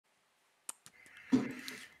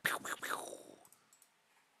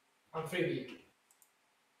I'm free.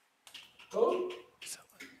 Go.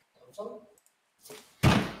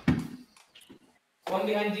 One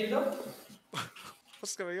behind Dildo.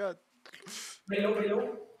 What's going on?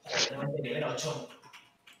 Below.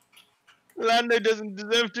 Lando doesn't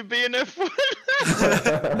deserve to be in F1.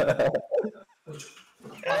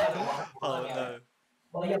 Oh no.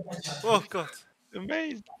 Oh god.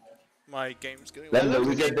 Amazing. My game's going Lando,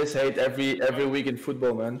 we get this hate every week in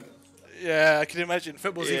football, man. Yeah, I can imagine.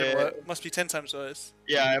 Football's even worse. Must be 10 times worse.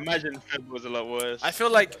 Yeah, I imagine football's a lot worse. I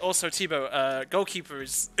feel like also Thibaut, goalkeeper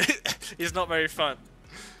is is not very fun.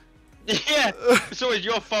 Yeah, it's always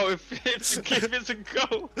your fault if it's a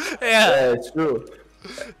goal. Yeah, it's true.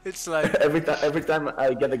 It's like every time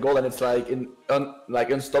I get a goal and it's like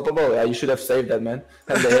unstoppable. Yeah, you should have saved that, man.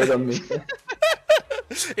 And they hate on me.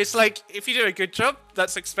 it's like if you do a good job,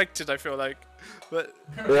 that's expected. I feel like, but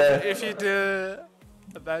Yeah. if you do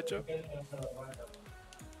a bad job,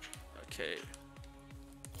 okay.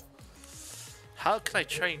 How can I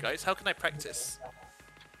train, guys? How can I practice?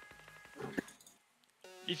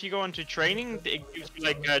 If you go on to training, it gives you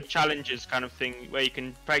like challenges kind of thing where you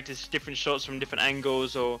can practice different shots from different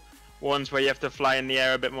angles or ones where you have to fly in the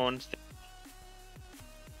air a bit more and stuff.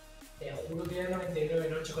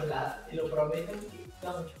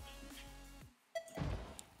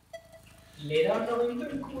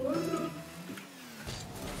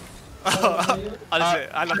 Honestly,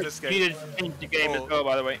 I love this game. You need to change the game as well,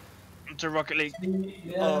 by the way, to Rocket League.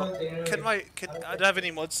 Oh, I don't have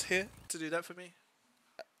any mods here to do that for me.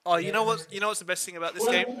 Oh, you know what? You know what's the best thing about this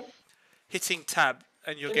game? Hitting tab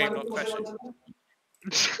and your game not crashing.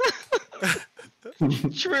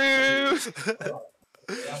 True.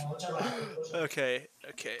 Okay,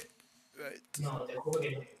 right.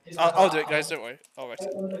 I'll do it, guys. Don't worry. I'll write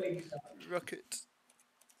it. Rocket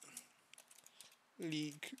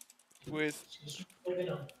League with.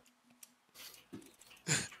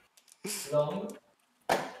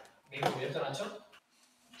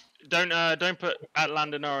 Don't put at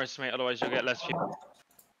Lando Norris, mate. Otherwise, you'll get less views.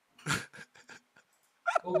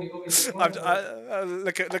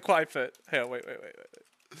 Look what I put. Here, wait.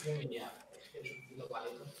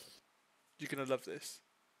 You're gonna love this.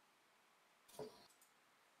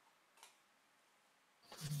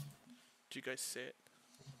 Do you guys see it?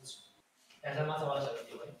 Okay.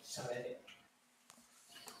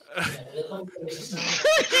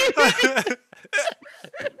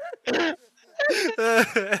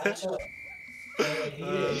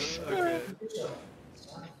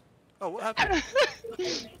 Oh, what happened?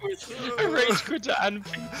 I rage quit to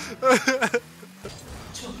Anfield.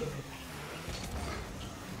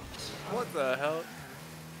 What the hell?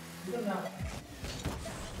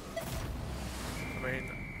 I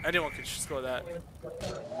mean, anyone can score that.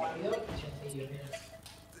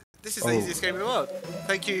 This is the easiest game in the world.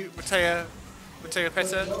 Thank you, Matteo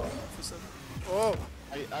Petta. Oh,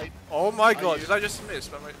 oh my God! Did I just miss?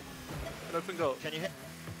 An open goal. Can you hit?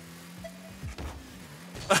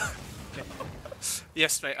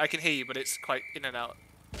 Yes, mate. I can hear you, but it's quite in and out.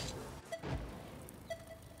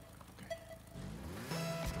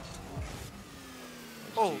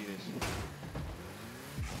 Oh.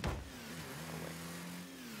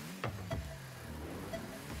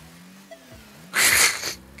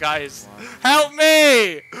 Guys, help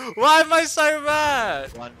me! Why am I so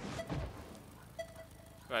bad? One.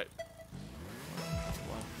 Right.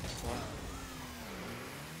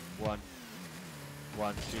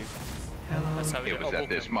 One, two. It was at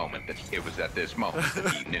this moment that he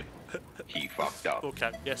knew. He fucked up. Ball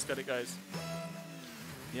cam. Yes, got it, guys.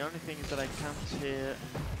 The only thing is that I can't hear.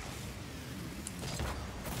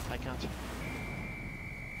 I can't.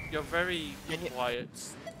 You're very quiet.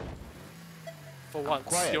 For once,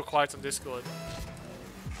 quiet. you're quiet on Discord.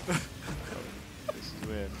 This is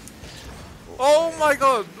weird. Oh my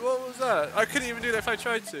God! What was that? I couldn't even do that if I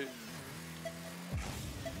tried to.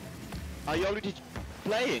 Are you already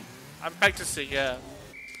playing? I'm practicing, yeah.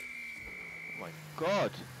 Oh my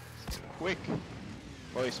God! It's quick.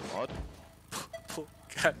 Voice mod. Ball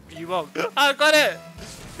cam, you won't. I got it!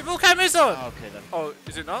 The ball cam is on! Ah, okay then. Oh,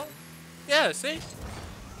 is it not? Yeah, see?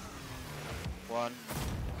 One.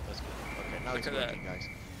 That's good. Okay, now Look it's at working, guys.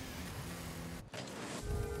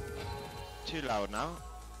 Too loud now.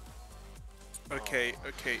 Okay,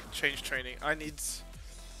 change training. I don't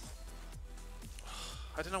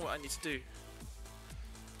know what I need to do.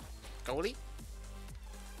 Goalie?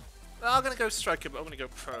 Well, I'm gonna go striker, but I'm gonna go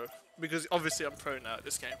pro. Because obviously I'm pro now at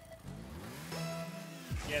this game.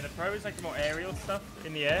 Yeah, the pro is like more aerial stuff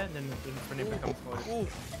in the air, and then when it becomes more. Ooh,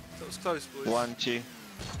 that was close, boys. 1, 2.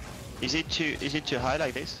 Is it too high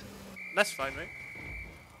like this? That's fine, mate.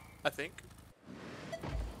 I think.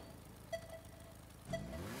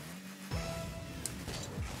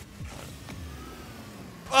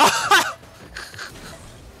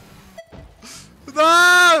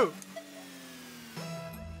 No!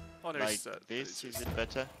 Oh, no, Like it's, this, is it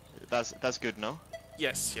better? That's good, no?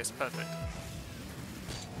 Yes, yes, perfect.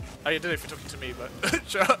 I don't know if you're talking to me, but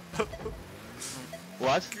shut up.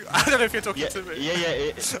 What? I don't know if you're talking Yeah, to me.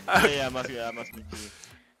 yeah, I must be too.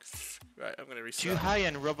 Right, I'm gonna restart. Too high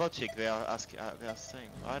and robotic, they are saying.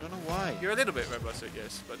 I don't know why. You're a little bit robotic,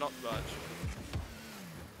 yes, but not much.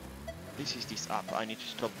 This is this up. I need to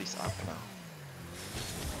stop this up now.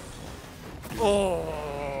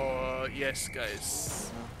 Oh, yes,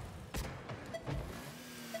 guys.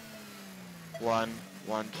 One.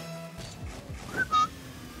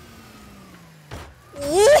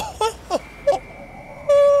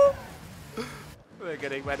 We're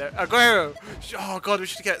getting better. Aguero! Oh god, we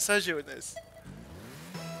should get Sergio in this.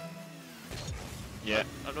 Yeah.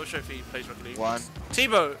 I'm not sure if he plays rugby league. One.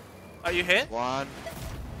 Thibaut, are you here? One.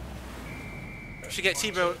 We should get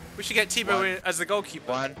Thibaut. We should get Thibaut in as the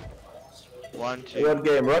goalkeeper. One, two. What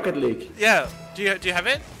game? Rocket League? Yeah. Do you have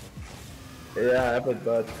it? Yeah, I have it,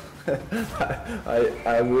 but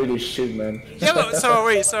I'm really shit, man. Yeah, but so are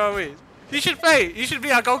we. So are we. You should play. You should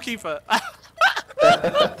be our goalkeeper.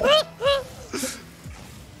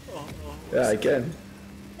 Yeah, I can.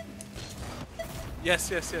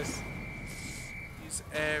 Yes. Use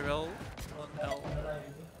aerial on L.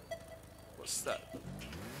 What's that?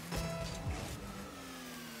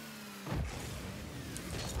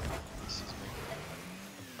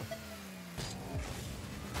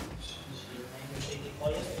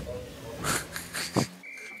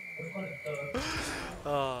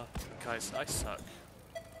 Oh, guys, I suck.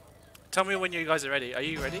 Tell me when you guys are ready. Are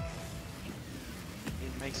you ready? It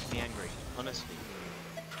makes me angry, honestly.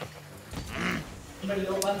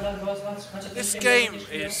 This game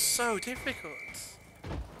is so difficult.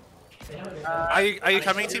 Are you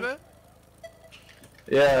coming, Thibaut?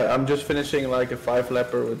 Yeah, I'm just finishing like a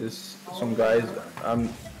 5-lapper with some guys. I'm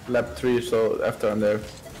lap 3, so after I'm there.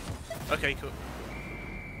 Okay, cool.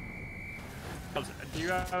 Do you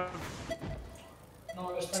have...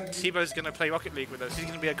 Thibaut's gonna play Rocket League with us. He's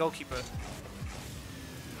gonna be a goalkeeper.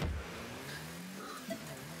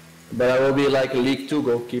 But I will be like a League 2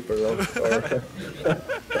 goalkeeper, though.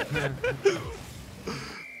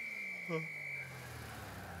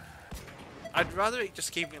 I'd rather it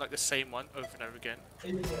just keep me like the same one over and over again.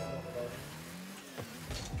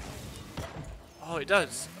 Oh, it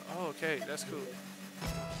does. Oh, okay, that's cool.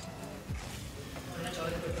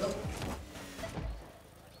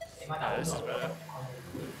 Oh, this is better.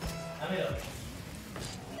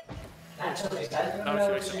 Now I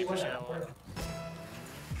feel like somebody pushing out one.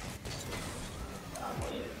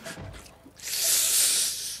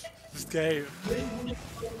 This game.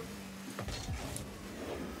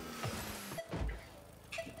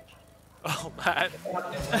 Oh man.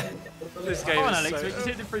 This game Come on, is Alex, so... we can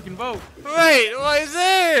hit the freaking ball. Wait, what is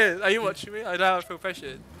it? Are you watching me? I now feel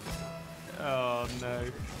pressured. Oh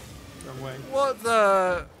no. Wrong way. What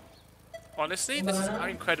the... Honestly, this is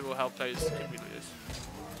incredible how players can be like this.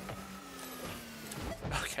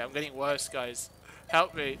 Okay, I'm getting worse, guys.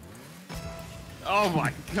 Help me. Oh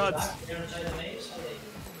my god.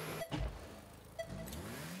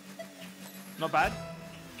 Not bad.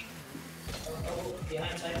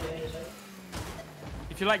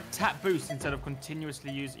 If you like tap boost instead of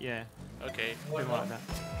continuously use, yeah, Okay. something like that.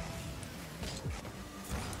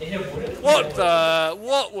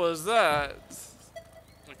 What was that?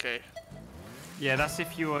 Okay. Yeah, that's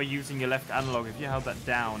if you are using your left analog. If you held that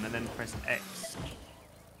down and then press X.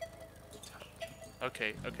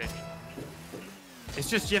 Okay. It's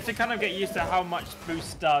just you have to kind of get used to how much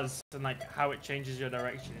boost does and like how it changes your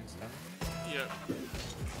direction and stuff. Yeah.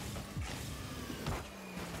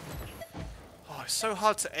 Oh, it's so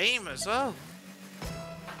hard to aim as well.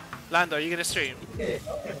 Lando, are you gonna stream?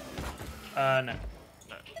 No.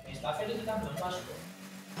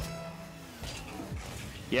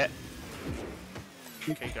 Yeah.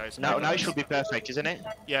 Okay, guys. Now it should be perfect, isn't it?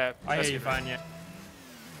 Yeah. I that's hear you good. fine, yeah.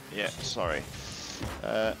 Yeah. Sorry.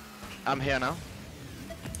 I'm here now.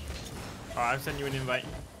 Alright, I've sent you an invite.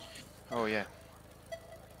 Oh yeah.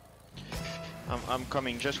 I'm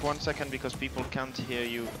coming. Just 1 second because people can't hear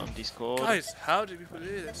you on Discord. Guys, how do people do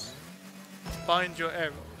this? Find your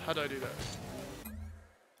error. How do I do that?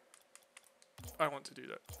 I want to do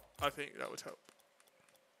that. I think that would help.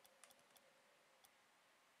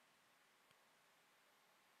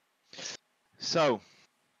 So,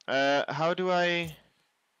 how do I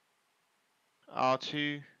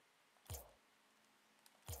R2?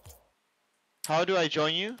 How do I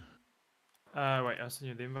join you? Wait, I'll send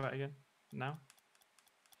you the invite again. Now?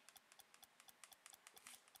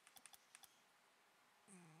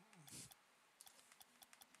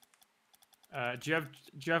 Do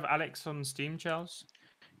you have Alex on Steam, Charles?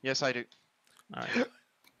 Yes, I do. Alright.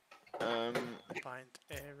 Find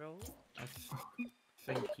arrow. I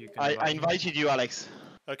think you can. I invite me. invited you, Alex.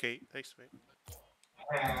 Okay, thanks, mate.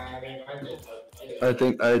 I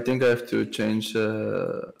think I have to change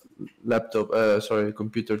laptop. Sorry,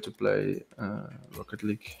 computer to play Rocket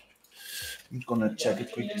League. I'm gonna check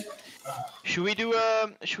it quickly. Should we do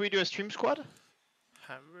a stream squad?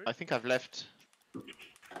 Hammer. I think I've left.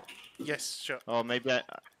 Yes, sure. Or maybe I.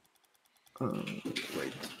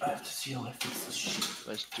 Wait, I have to see how I fix this shit.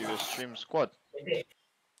 Let's do a stream squad.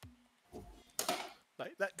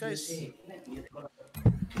 Like that, guys.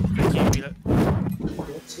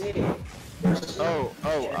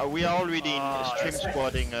 We are already in stream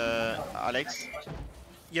squadding, Alex.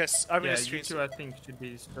 Yes, I'm in Yeah, a you stream. two I think should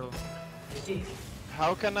be still.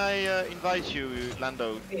 How can I invite you,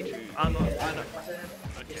 Lando? I'm not.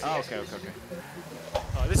 Okay. Ah, okay.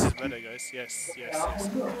 Oh, this is better, guys. Yes.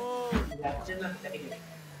 Oh.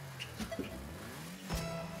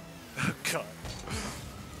 Oh god.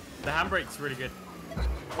 The handbrake's really good.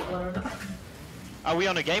 Are we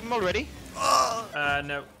on a game already?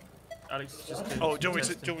 No. Alex is just. Oh, do you want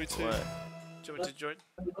me What? to join?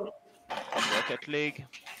 Rocket League.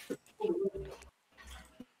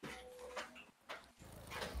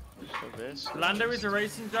 So this. Lando is a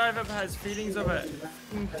racing driver but has feelings of a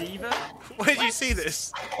diva. Where did you see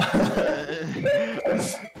this?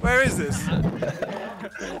 Where is this?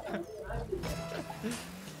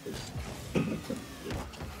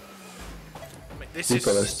 Mate, this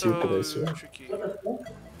People are is stupid, I so swear. tricky. Yeah.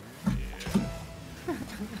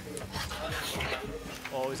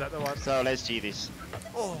 Oh, is that the one? So let's see this.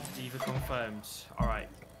 Oh, Diva confirmed. Alright.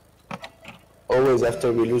 Always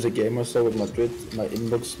after we lose a game or so with Madrid, my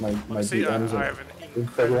inbox, my see, I DMs, have and an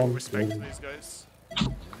incredible Instagram. respect for these guys.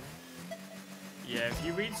 Yeah, if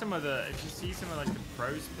you read some of the, if you see some of like the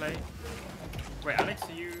pros play. Wait, Alex,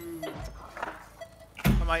 are you?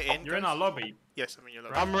 Am I in? You're in guys? our lobby. Yes, I'm in your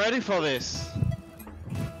lobby. I'm ready for this.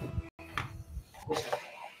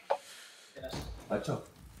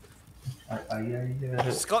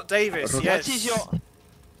 Scott Davis, yes. What is your?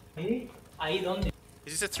 Ahí donde.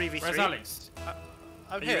 Is this a 3v3? Where's Alex? I'm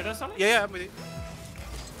Are you here. with us, Alex? Yeah, I'm with you.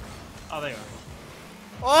 Oh, there you are.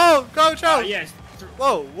 Oh, go, Joe! Yes.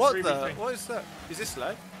 Whoa, what 3v3. the? What is that? Is this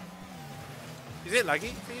lag? Is it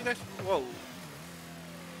laggy for you guys? Whoa.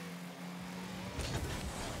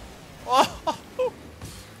 Oh!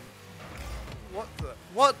 What the?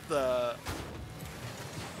 What the?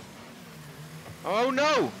 Oh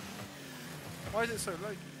no! Why is it so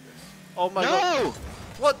laggy? Oh my No! god.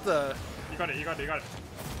 What the? You got it.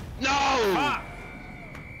 No! Ah!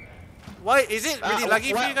 Why is it really laggy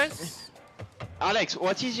for well- you guys? Alex,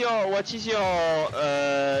 what is your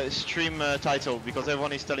stream title? Because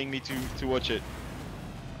everyone is telling me to watch it.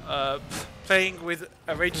 Playing with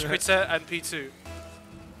a rage quitter and P2.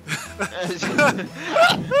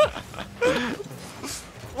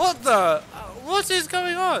 What the? What is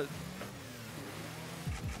going on?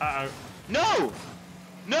 Uh oh. No!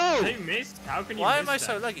 No! They missed? How can you Why miss am I that?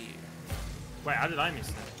 so laggy? Wait, how did I miss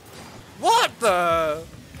that? What the?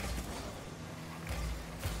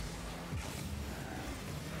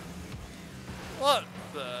 What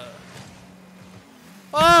the?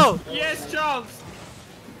 Oh! Yes, Charles!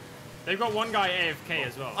 They've got one guy AFK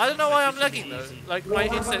as well. I don't know why I'm Like, this lagging should be though. easy. Like my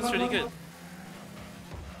internet's really good.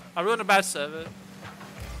 I run a bad server.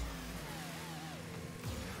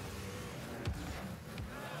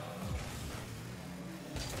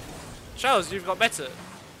 Charles, you've got better.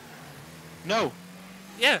 No!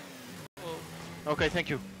 Yeah. Okay, thank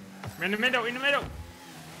you. In the middle.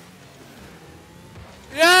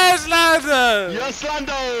 Yes, Lando! Yes,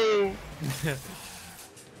 Lando!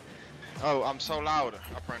 Oh, I'm so loud,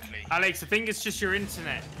 apparently. Alex, I think it's just your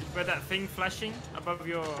internet. But that thing flashing above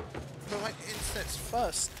your... But my internet's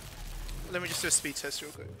first. Let me just do a speed test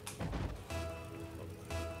real quick.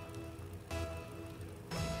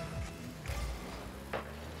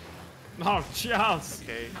 Oh, Charles!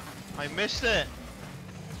 Okay. I missed it.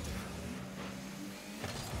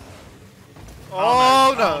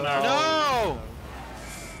 Oh, no! Oh, no. No!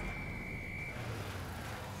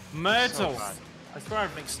 Myrtle! So bad. I swear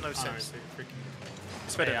I've Makes no Oh, sense. it's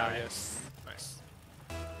It's better now, AI. yes. Nice.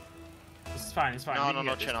 It's fine. No, We no, can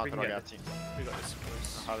no, get this, c'è we can get ragazzi. We got this,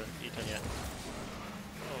 boys. I haven't eaten yet.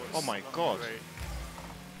 it's Oh my not God. great.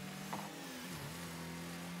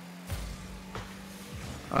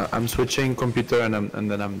 I'm switching computer and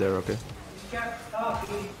then I'm there. Okay.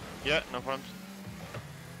 Yeah, no problems.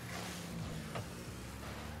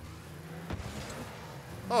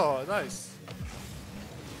 Oh, nice.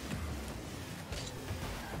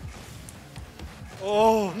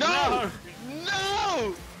 Oh! No!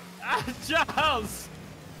 No! Ah, Charles!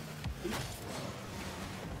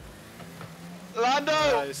 Lando!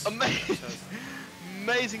 Nice.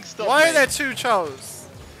 Amazing stop. Why are mate. there two Charles?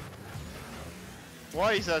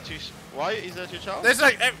 Why is there two? Why is there two Charles? There's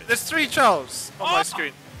like there's 3 Charles on my Oh!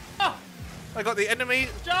 screen. Ah, I got the enemy.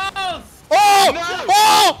 Charles! Oh! No!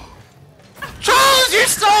 Oh! Charles, you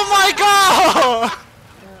stole my goal!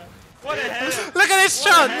 What a header! Look at this,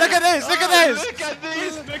 Charles! Look at this! Look at this! Look at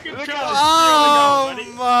this! Look at Look Charles! Oh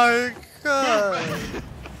Stealing my god!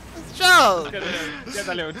 Charles! Get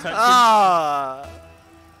that little touch. Ah!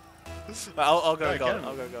 Right, I'll go Right, and go. get him.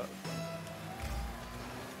 I'll go and go.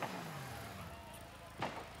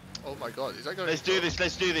 Oh my god, is that going? Let's do this.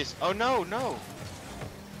 Let's do this. Oh no, no!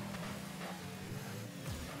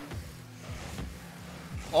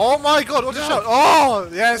 Oh my god, what a shot! Oh!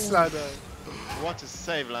 Yes, Lando! What a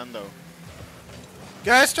save, Lando.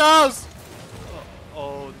 Yes, Charles!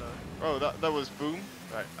 Oh no. Oh, that was boom.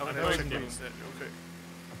 Right, I'm I gonna know check you these real quick.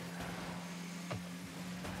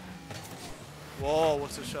 Whoa,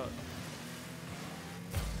 what a shot.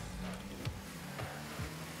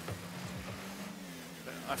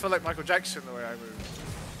 I feel like Michael Jackson the way I move.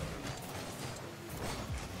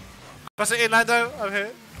 Pass it in, Lando. I'm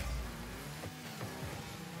here.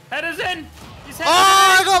 Headers in! He's headed Oh,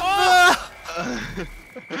 I in! got...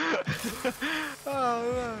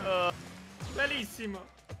 Oh, no. Bellissimo!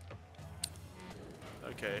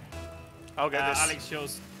 Okay. I'll get this. Alex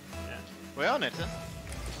shows. Yeah. We're on it, huh?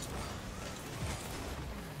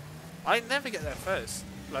 I never get there first.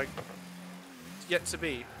 Like, yet to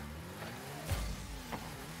be.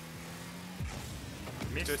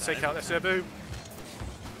 Missed Just that, take out isn't this it? boom.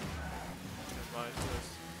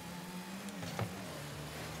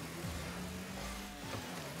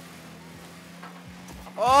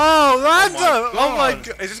 Oh, Lando! Oh my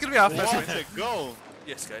god! Is this gonna be our first What win? a goal!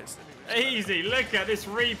 Yes, guys. Easy, look at this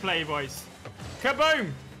replay, boys.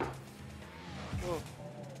 Kaboom! Whoa.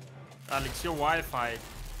 Alex, your Wi-Fi.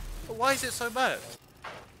 But why is it so bad?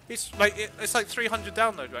 It's like it's like 300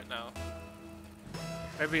 download right now.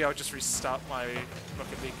 Maybe I'll just restart my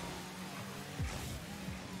Rocket League.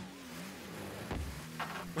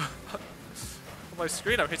 On my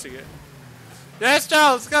screen, I'm hitting it. Yes,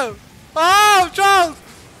 Charles, go! Oh, Charles!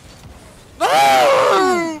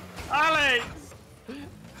 No! Alex!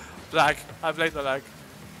 Lag. I blame the lag.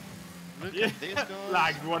 Look Yeah. at this guy.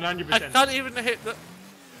 Lagged I 100%. can't even hit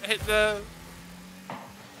the.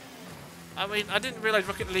 I mean, I didn't realize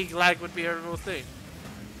Rocket League lag would be a real thing.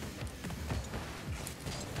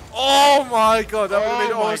 Oh my god, that would have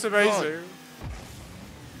been Oh my almost God. amazing.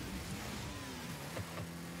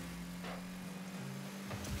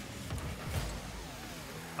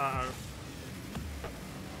 Uh-oh.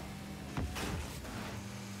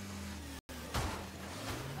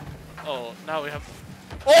 Oh, now we have.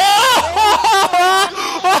 Oh!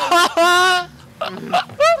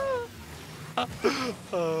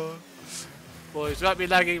 Oh. Boys, we might be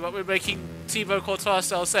lagging, but we're making Thibaut Courtois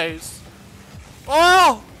style saves.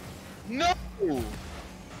 Oh! No!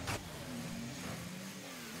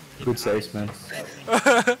 Good saves, man.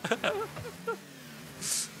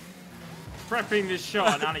 Prepping this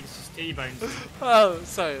shot and Alex just T-bones. Oh,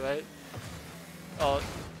 sorry, mate. Oh.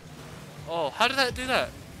 Oh, how did that do that?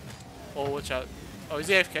 Oh, watch out. Oh, is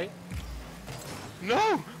he AFK?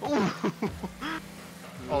 No! Ooh.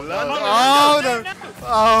 Oh, no. Lando. Oh, no.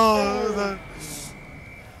 Oh, no.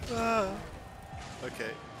 Ah.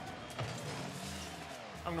 Okay.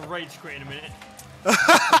 I'm gonna rage quit in a minute.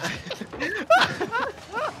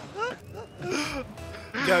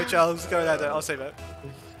 Go, Charles. Go, Lando. I'll save it.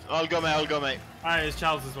 I'll go, mate. I'll go, mate. Alright, it's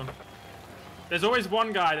Charles's one. There's always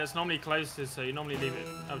one guy that's normally closest, so you normally leave it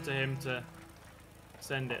up to him to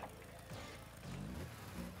send it.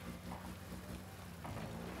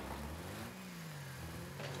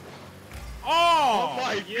 Oh,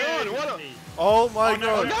 my God, what a- beauty. Oh, my Oh,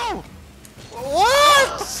 no, god. No!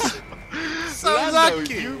 What? So Lando,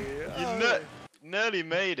 lucky. You nearly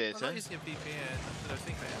made it, I'm huh? not using a VPN. I don't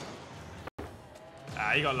think I am.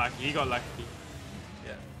 Ah, he got lucky, he got lucky.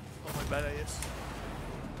 Yeah. Oh, my bad, yes.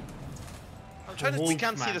 I'm trying to Wolf We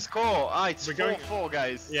can't see man. the score. Ah, it's We're going- 4-4,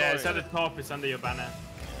 guys. Yeah, it's Sorry. at the top, it's under your banner.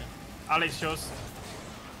 Alex shows.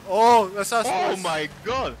 Oh, that's us. Oh boys. my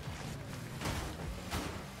god!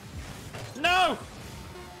 No!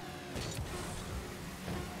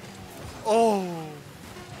 Oh.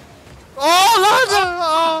 Oh, Lando!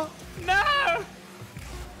 Oh. No!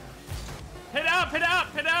 Hit up, hit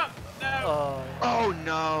up, hit up! No! Oh. Oh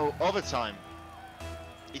no! Overtime.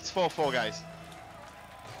 It's 4-4, guys.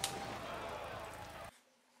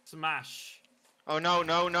 Smash. Oh no,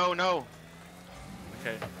 no, no, no.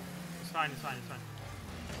 Okay. It's fine, it's fine, it's fine.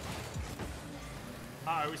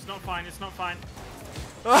 Uh-oh, it's not fine, it's not fine.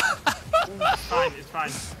 It's fine, it's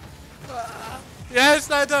fine. Yes,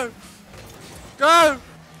 Lando! Go!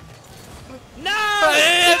 No!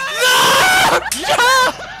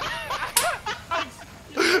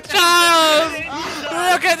 Charles!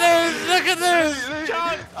 Look at this! Look at this!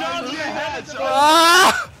 Charles, your head is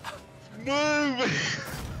Ah! Move!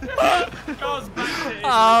 Charles backed it.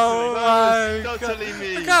 Oh my god! Totally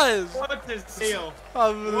me. Guys! What a steal.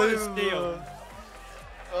 Unbelievable!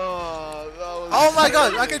 Oh, that was. Oh my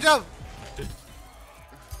god! I can jump!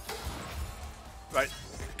 Right.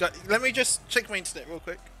 Let me just check my internet real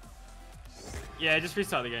quick. Yeah, just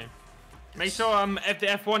restart the game. Make sure if the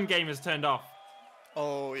F1 game is turned off.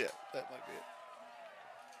 Oh yeah, that might be it.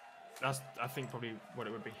 That's, I think, probably what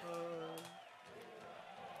it would be.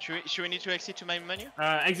 Should we need to exit to main menu?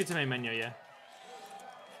 Exit to main menu, yeah.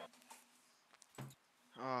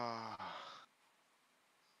 Oh.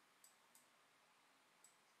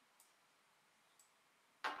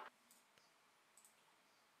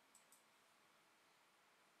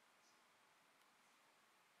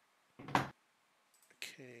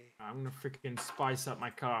 Okay. I'm gonna freaking spice up my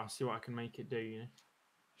car, see what I can make it do, you know?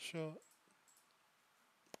 Sure.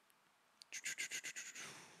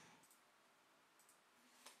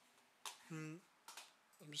 I'm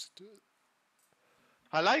just doing.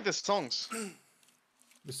 I like the songs.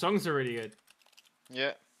 The songs are really good.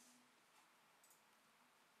 Yeah.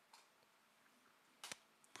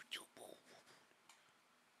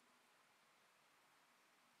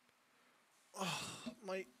 Oh,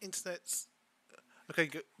 my internet's. Okay,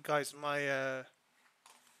 guys, my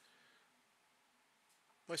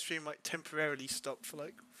stream might temporarily stop for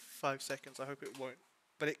like 5 seconds. I hope it won't.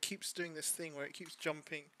 But it keeps doing this thing where it keeps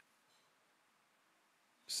jumping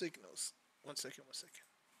signals. 1 second, 1 second.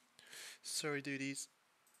 Sorry, duties.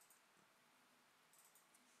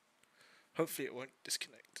 Hopefully it won't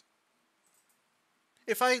disconnect.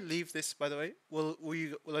 If I leave this, by the way, will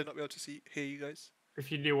I not be able to hear you guys? If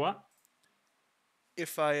you do what?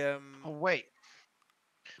 If I Oh wait.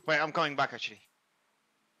 Wait, I'm coming back actually.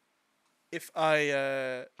 if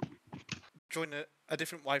I join a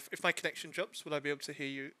different Wi-Fi, if my connection drops, will I be able to hear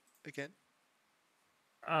you again?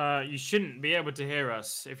 You shouldn't be able to hear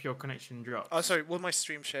us if your connection drops. Oh, sorry. Will my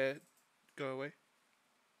stream share go away?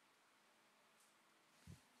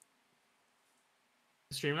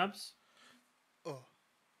 Streamlabs? Oh,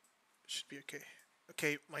 should be okay.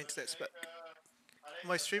 Okay, my internet's back.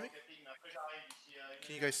 Am I streaming?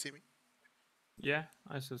 Can you guys see me? Yeah,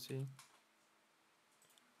 I still see you.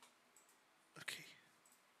 Okay.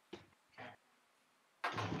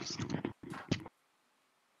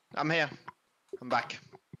 I'm here. I'm back.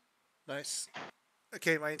 Nice.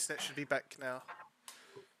 Okay, my internet should be back now.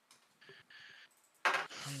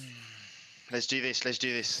 Let's do this. Let's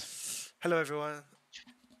do this. Hello, everyone.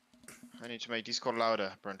 I need to make Discord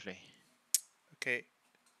louder, apparently. Okay.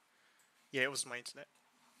 Yeah, it was my internet.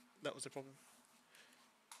 That was the problem.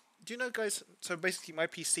 Do you know, guys? So basically, my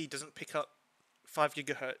PC doesn't pick up 5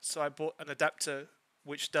 GHz, so I bought an adapter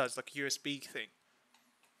which does, like a USB thing.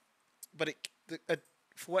 But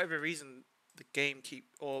for whatever reason, the game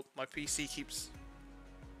or my PC keeps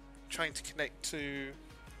trying to connect to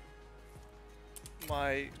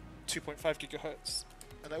my 2.5 GHz,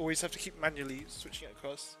 and I always have to keep manually switching it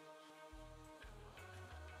across.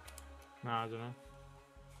 No, I don't know.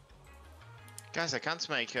 Guys, I can't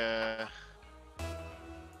make yeah,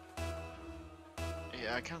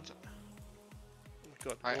 I can't. Oh my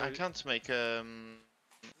god! I can't make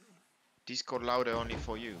Discord louder only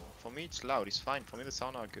for you. For me, it's loud. It's fine. For me, the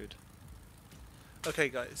sound are good. Okay,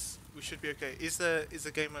 guys, we should be okay. Is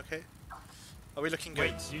the game okay? Are we looking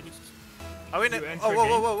good? Wait, you just... Are we in you it? enter Oh, a whoa,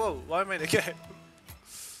 game? whoa, whoa, whoa! Why am I in a game?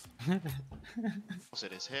 Of course,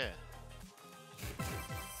 it is here.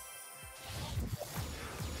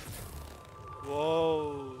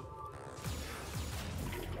 Whoa!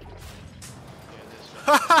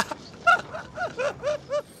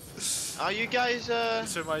 Are you guys?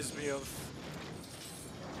 This reminds me of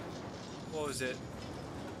what was it?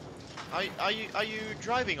 Are you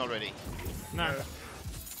driving already? No.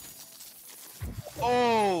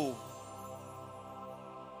 Oh!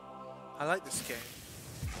 I like this game.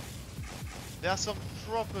 There are some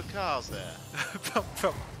proper cars there.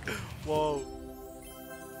 Whoa!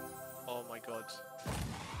 Oh my god!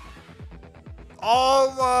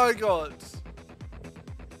 Oh my god!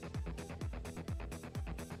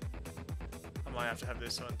 I might have to have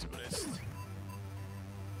this one, to be honest.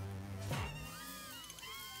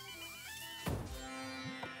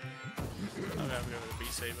 I'm gonna go with the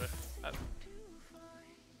Beat Saber.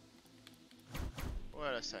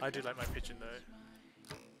 Wait a second. I do like my pigeon though.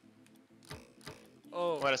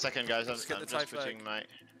 Oh. Wait a second, guys. I'm Let's get the just Thai putting flag.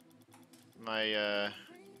 my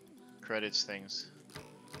credits things.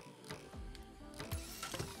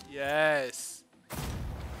 Yes.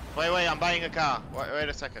 Wait, I'm buying a car. Wait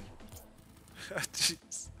a second.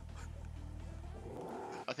 Jeez.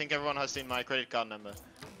 I think everyone has seen my credit card number.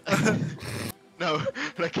 No,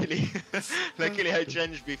 luckily, luckily I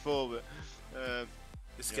changed before, but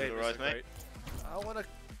This you're game right, is mate. great. I wanna.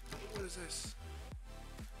 What is this?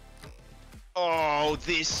 Oh,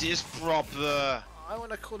 this is proper, I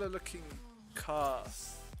want a cooler looking car.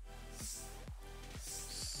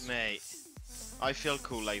 mate. I feel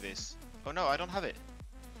cool like this. Oh no, I don't have it.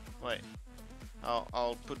 Wait,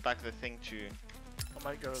 I'll put back the thing to. I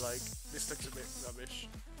might go like, this looks a bit rubbish.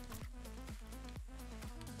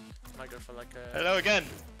 I might go for like a... Hello again.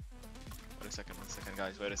 Wait a second,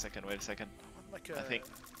 guys. Wait a second. I want like a... I think.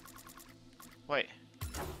 Wait.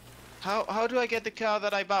 How do I get the car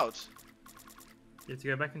that I bought? You have to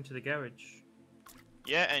go back into the garage.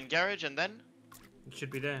 Yeah, and garage, and then? It should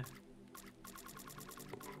be there.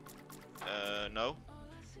 No.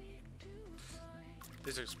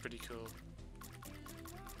 This looks pretty cool.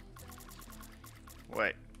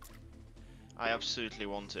 Wait. I absolutely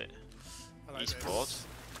want it. I like Esports. this.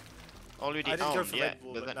 Already I didn't go owned, for yeah. Red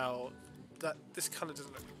Bull, but then now this color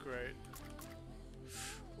doesn't look great.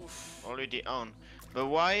 Oof. already owned. But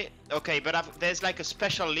why? Okay, but there's like a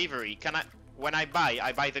special livery. Can I? When I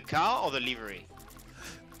buy the car or the livery?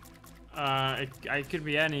 It could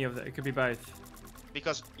be any of that. It could be both.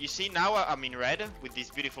 Because you see now I'm in red with this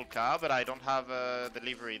beautiful car, but I don't have the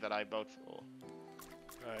livery that I bought for.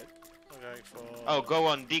 Right, I'm going for... Oh, go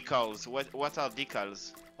on decals. What are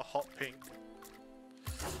decals? a hot pink.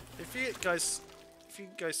 If you guys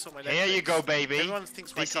saw my Here Netflix, you go, baby. Everyone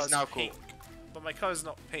thinks my This car's is now pink, but my car is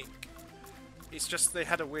not pink. It's just they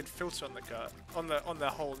had a weird filter on the car, on the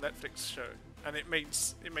whole Netflix show, and it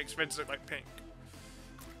makes reds look like pink.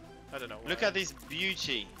 I don't know why. Look at this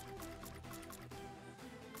beauty.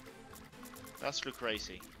 That's look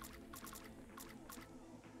crazy.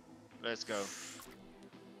 Let's go.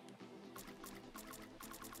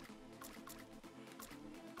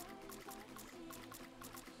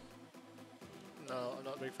 No, I'm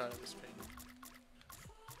not a big fan of this pink.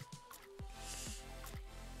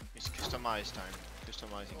 It's customized time.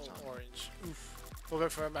 Customizing time. Orange. Oof. We'll go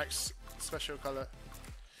for a max special color.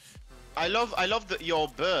 I love your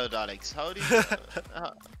bird, Alex. How do you?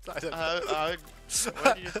 I don't know.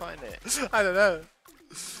 Where did you find it? I don't know.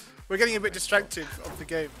 We're getting a bit distracted of the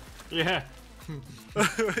game. Yeah.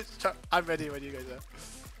 I'm ready when you guys are.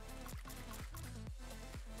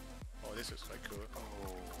 Oh, this looks quite cool.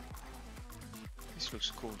 Oh, this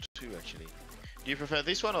looks cool too, actually. Do you prefer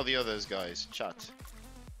this one or the others, guys? Chat.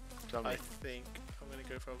 Tell me. I think I'm gonna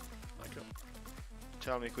go for like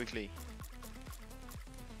Tell me quickly.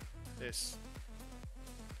 this.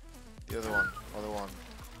 The other one.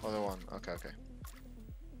 Other one. Okay.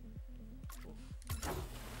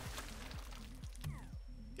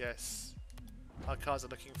 Yes. Our cars are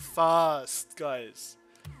looking fast, guys.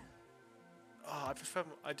 Oh,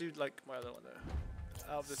 I do like my other one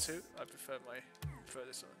though. Out of the two, I prefer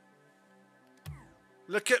this one.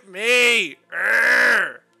 Look at me!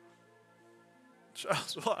 Urgh!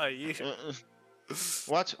 Charles, what are you?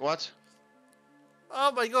 What?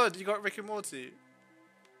 Oh my god, you got Rick and Morty.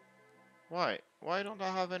 Why? Why don't I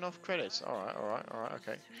have enough credits? Alright,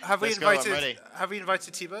 okay. Have we Let's go, I'm invited? ready. Have we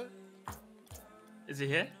invited Thibaut? Is he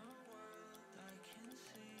here?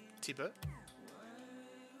 Thibaut?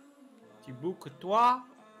 Thibaut Courtois?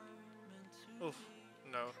 Oh,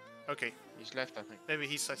 no. Okay, He's left, I think. maybe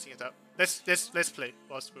he's setting it up. Let's play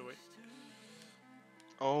whilst we wait.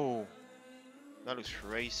 Oh, that looks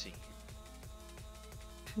racy.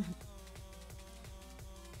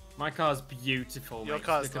 My car's beautiful. Your mate.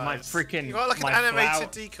 car's Look at nice. my freaking. You got like an my animated flower,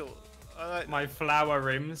 decal. I like my flower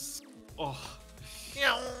rims. Oh.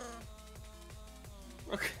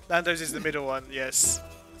 Okay. Lando's is the middle one, yes.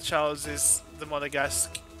 Charles is the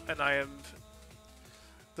Monegasque, and I am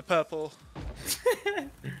the purple.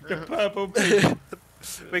 The purple pig.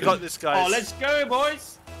 We got this, guys. Oh, let's go,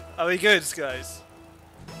 boys. Are we good, guys?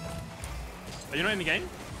 Are you not in the game?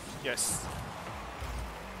 Yes.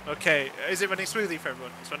 Okay, is it running smoothly for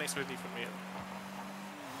everyone? It's running smoothly for me.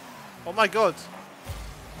 Oh my god!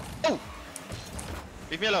 Oh!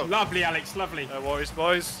 Leave me alone. Lovely, Alex. Lovely. No worries,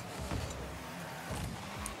 boys.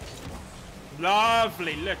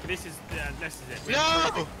 Lovely. Look, this is it.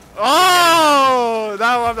 No! Oh!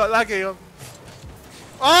 Now I'm not lagging.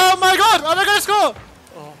 Oh my god! I'm not gonna score!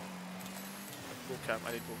 Oh. Ball cam,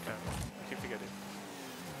 I need ball cam. I keep forgetting.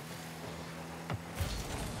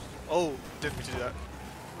 Oh, didn't mean to do that.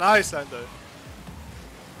 Nice, Lando.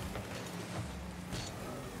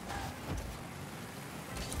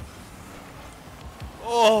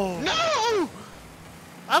 Oh! No!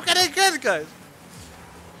 I'm getting good, guys!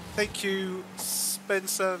 Thank you,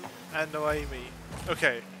 Spencer and Noemi.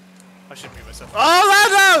 Okay. I should mute myself.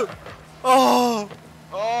 Oh, Lando! Oh!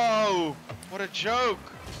 Oh! What a joke!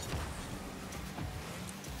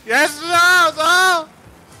 Yes, no! Oh!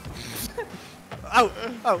 Oh!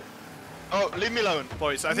 Oh! Oh, leave me alone.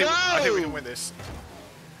 Boys, I think we can win this.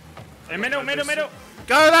 Hey, middle.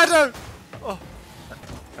 Go, Lando! Oh.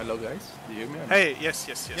 Hello guys, do you hear me? or not? Hey, yes.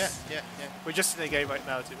 Yeah. We're just in a game right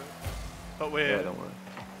now, Thibaut. But we're... Yeah, don't worry.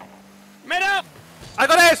 Middle! I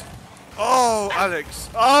got it! Oh, Alex.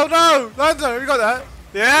 Oh no! Lando, you got that?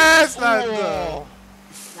 Yes, Lando! Oh.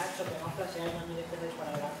 Nacho, que no flasheáis a mí de perder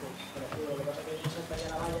para adelante. Pero juro, lo que pasa es que yo saltaría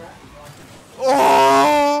la valla y no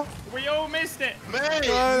Oh! We all missed it. Mate,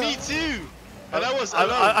 me too. And I was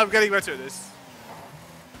alone. I'm getting better at this.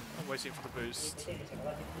 I'm waiting for the boost. Okay,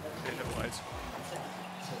 never mind.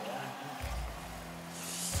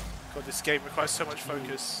 God, this game requires so much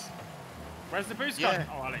focus. Where's the boost Yeah. gone?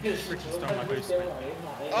 Oh, Alex, you freaking stole my boost.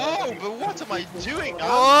 Oh, but what am I doing?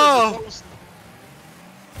 Oh!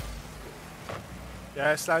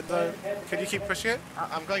 Yes, Lando. Can you keep pushing it?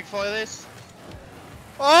 I'm going for this.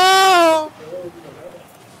 Oh!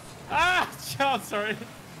 Ah, Charles, sorry.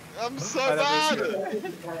 I'm so I bad.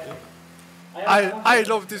 love I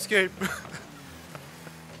love this game.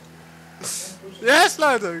 Yes,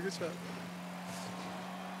 Lando. Good shot.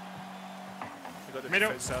 You got the Middle.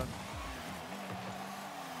 defense down.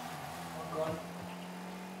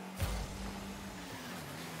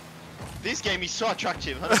 This game is so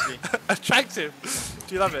attractive, honestly. Attractive.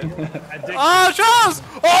 Do you love it? Addicted. Oh, Charles!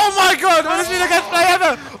 Oh my God! What has been the best play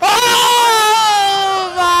ever?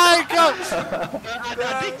 Oh my God!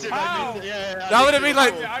 Addicted, Ow. I mean, yeah. That would have been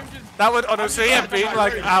like. I'm just... That would honestly have been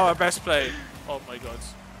like our best play. Oh my God!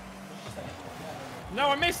 No,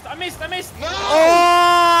 I missed. No! Oh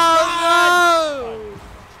no!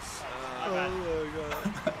 My bad. Oh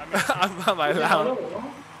my God! I'm my loud.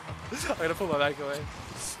 I'm gonna pull my back away.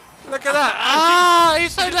 Look at that! Ah,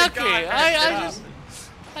 he's so lucky.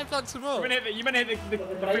 I plugged some more. You meant to hit the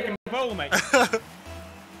freaking ball, mate.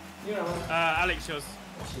 Alex, yours.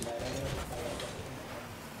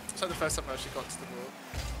 It's like the first time I actually got to the ball.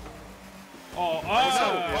 Oh no.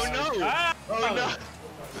 Ah, Oh no!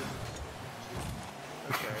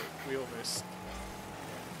 Okay, we all missed.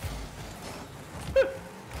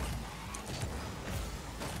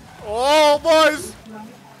 Oh, boys!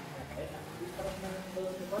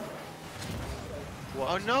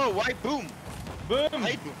 Oh no, why boom? Boom!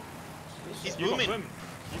 Why boom? He's You got booming. boom.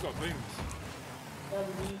 You got booms.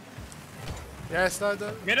 Yes,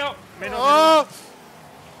 Lando. Middle. Oh!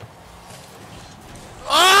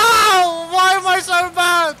 Oh! Why am I so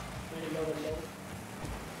bad?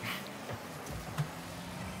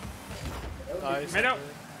 Nice. Middle.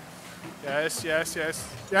 Yes,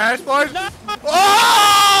 boys!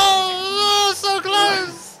 Oh! So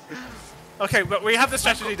close! Okay, but we have the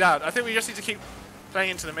strategy down. I think we just need to keep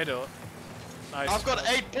playing into the middle. Nice. I've got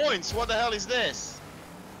 8 points. What the hell is this?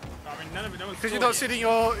 I mean, none of it. No one's Because scored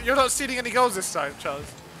yet. you're not ceding any goals this time, Charles.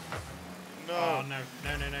 No. Oh no.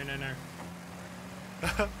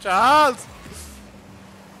 Charles!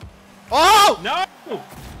 Oh! No!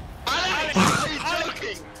 Alex, are you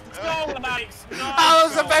joking? Goal, Alex! No! That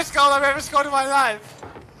was the best goal I've ever scored in my life.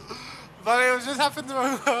 But it was just happened the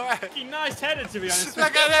wrong way. Fucking nice header, to be honest.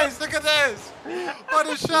 Look at this! What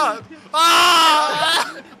a shot!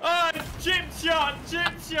 Ah! Oh, chip shot!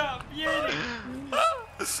 Beauty!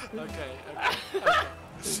 Okay.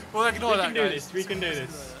 Well, ignore that, guys. We can do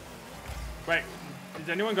this. Wait, did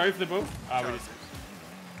anyone go for the ball? Ah, we did.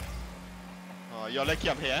 Oh, you're lucky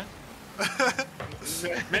I'm here.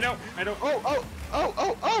 Middle. Oh!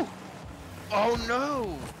 Oh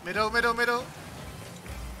no! Middle.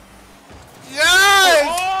 Yes!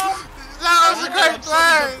 Oh! That was a great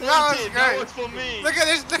play! That was That great! was for me. Look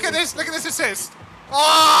at this assist!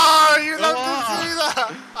 Oh, you love to see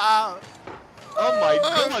that! Wow. Oh my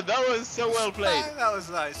god, that was so well played. That was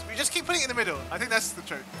nice. We just keep putting it in the middle. I think that's the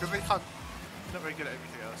trick, because we're not very good at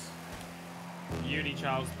everything else. Beauty,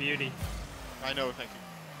 Charles, beauty. I know, thank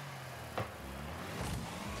you.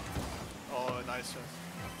 Oh, nice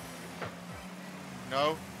shot.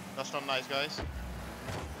 No, that's not nice, guys.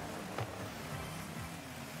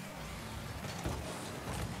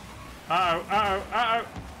 Uh-oh.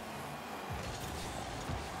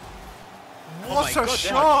 What oh a my god,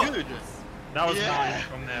 shot! they are good. That was Yeah. nice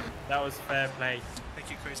from them. That was fair play. Thank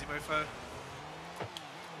you, Crazy Mofo.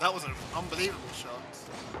 That was an unbelievable shot.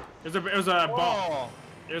 It was a bot.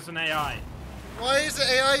 It was an AI. Why is the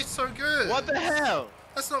AI so good? What the hell?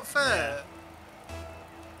 That's not fair.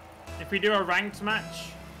 If we do a ranked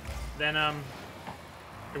match, then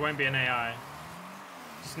it won't be an AI.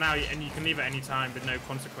 Just now, and you can leave at any time with no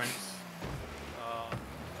consequence.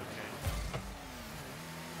 Okay.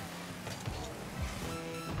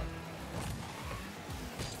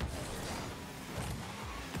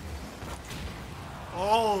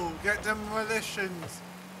 Oh, get demolitions,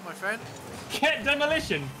 my friend. Get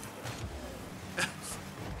demolition.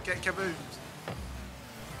 Get kaboomed.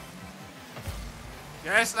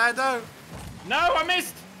 Yes, Lando. No, I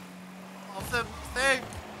missed. Off the thing.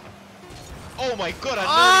 Oh my god,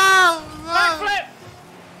 I Backflip.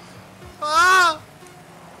 Ah!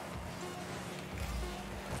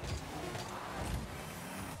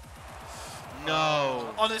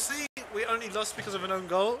 No. Honestly, we only lost because of an own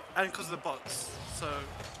goal and because of the bots. So,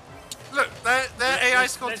 look, their AI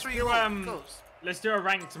scored 3 goals. Let's do a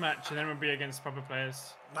ranked match and then we'll be against proper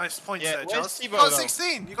players. Nice points Yeah, there, where's Charles. You Thibaut, got though?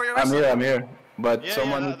 16. You got your I'm here. But Yeah,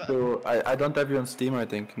 someone yeah, needs to. I don't have you on Steam, I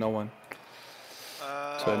think. No one.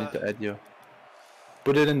 So I need to add you.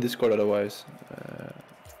 Put it in Discord, otherwise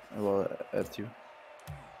I will add you.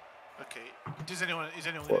 Okay. Is anyone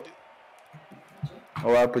What? gonna do?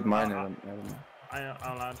 Oh, I'll put mine in. I don't know.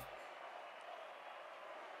 I'll add.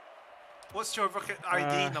 What's your Rocket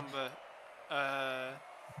ID number?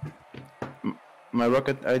 My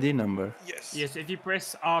Rocket ID number. Yes. Yes, if you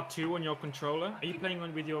press R2 on your controller, are you playing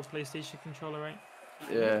with your PlayStation controller, right?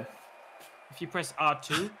 Yeah. If you press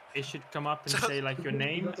R2, it should come up and say like your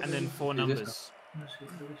name and then 4 numbers.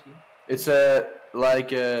 It's like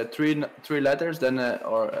three letters, then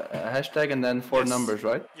or a hashtag, and then 4 numbers,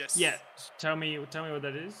 right? Yes. Yeah. Tell me what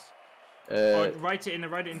that is. Or write it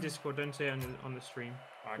in Discord. Don't say it on the stream.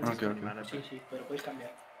 Okay. Sí, sí, pero puedes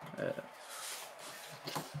cambiar.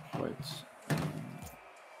 Wait.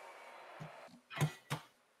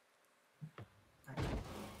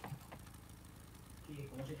 Sí,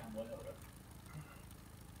 ¿cómo se llama, bro?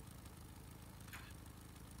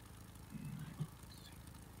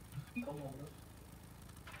 ¿Cómo, bro?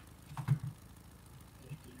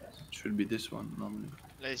 Should be this one normally.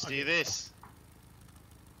 Let's do this.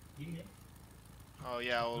 Oh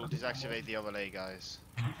yeah, I'll deactivate the overlay, guys,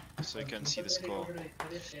 so you can see the score.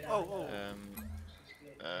 Oh.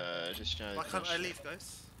 Just Why can't I leave,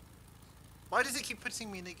 guys? Why does it keep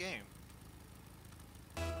putting me in the game?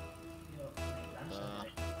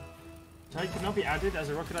 Ty cannot be added as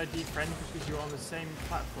a Rocket ID friend because you're on the same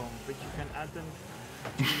platform, but you can add them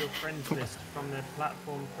to your friends list from their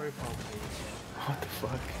platform profile page. What the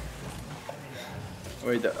fuck?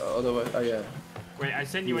 Wait, otherwise, oh yeah. Wait, I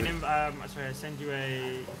sent you I sent you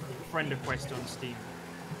a friend request on Steam.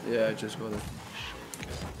 Yeah, I just got it.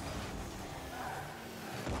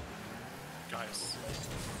 Guys.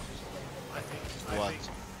 I think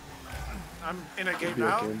I'm in a game Should be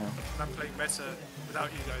now, okay now. and I'm playing better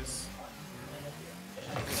without you guys.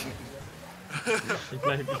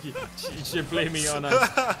 You should blame me on us.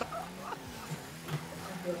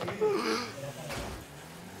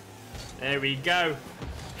 There we go.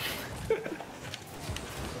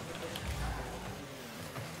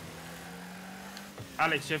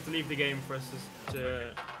 Alex, you have to leave the game for us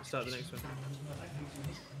to start the next one.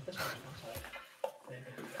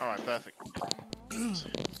 Alright, perfect.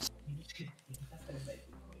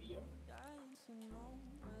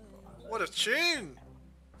 What a tune!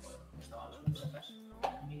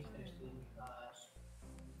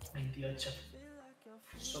 28.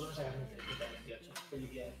 Solo me sacas 28.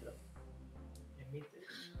 Felicidades, bro. En mites.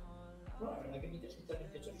 Bueno, la verdad que mites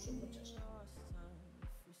 28 son muchas.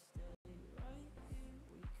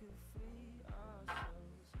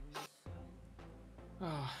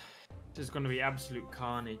 This is going to be absolute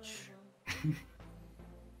carnage.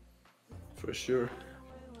 For sure.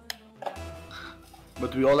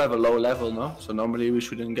 But we all have a low level, no? So normally we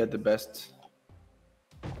shouldn't get the best.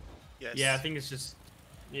 Yes. Yeah, I think it's just...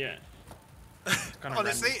 Yeah. It's kind of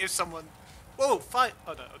Honestly, random. if someone... Whoa, fight!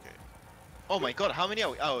 Oh no, okay. Oh my god, how many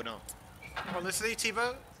are we? Oh no. Honestly,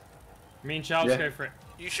 Thibaut, Me and Charles go for it.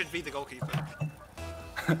 you should be the goalkeeper.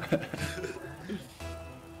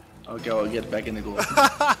 Okay, I'll get back in the goal.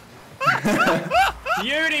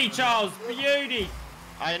 Beauty, Charles! Beauty!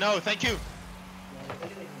 I know, thank you.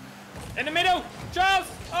 In the middle! Charles!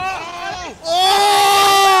 Oh!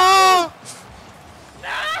 Oh!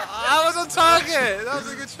 I was on target! That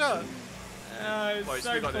was a good shot. It's Boys,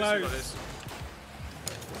 so we got close. this, we got this.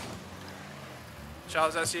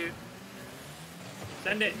 Charles, that's you.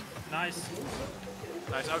 Send it. Nice.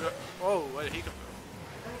 Nice, I'll go. Oh, where did he come from?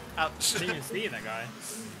 Ouch. Didn't even see that guy.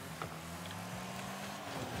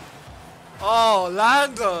 Oh,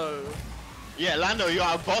 Lando! Yeah, Lando, you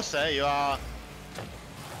are a boss, eh? You are.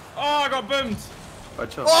 Oh, I got boomed.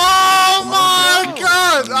 Watch out. Oh my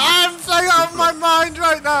god! I'm so out of my mind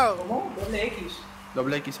right now! ¿Cómo? Doble X.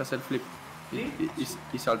 Doble X hacer flip. Y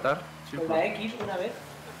saltar. Con la X una vez.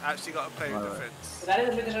 Actually got to play with Vale. defense. Dale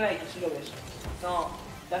dos veces a la X si lo ves. No,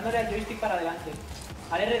 dándole al joystick para adelante.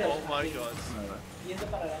 Al R2. Oh my así, god. Yendo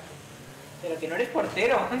para adelante. Pero que no eres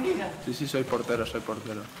portero, mira. Sí, soy portero, soy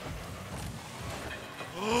portero.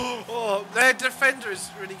 Oh, their defender is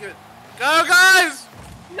really good. Go, guys!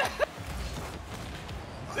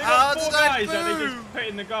 They How got 4 did I guys that they move? just put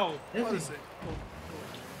in the goal. What is it?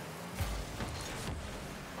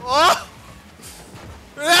 Oh!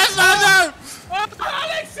 Yes, I know!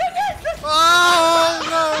 Alex!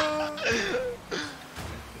 Oh no!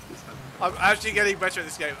 I'm actually getting better at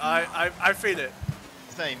this game. I feel it.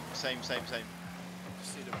 Same. Just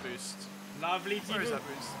need a boost. Lovely Where is team. that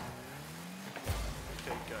boost?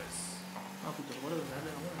 Okay, guys. Ah, puto, bueno,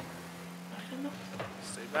 dale, ahora.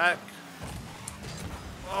 Stay back.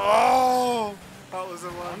 Oh! That was the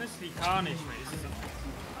one. Honestly, carnage, mate. This is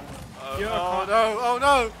Oh, You're oh no! Oh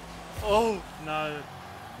no! Oh! no.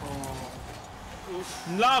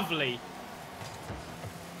 Lovely.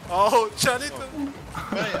 Oh, Chanito!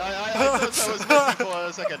 Wait, I thought I was missing for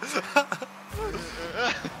a second.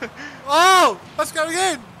 Oh! That's going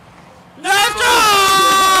in!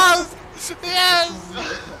 Yes! Yes!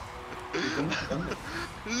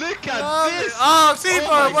 Look at Love this! it. Oh, Thibaut,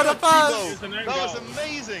 my what a God, pass! Thibaut. It's an own That was goal.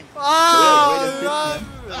 amazing! Oh,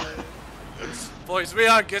 love it. Boys, we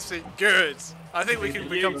are getting good. I think we can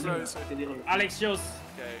become close. Alex, yours.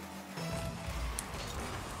 Okay.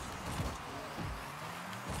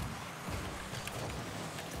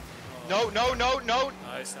 No!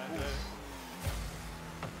 Nice, Ando.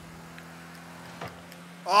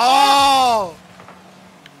 Oh!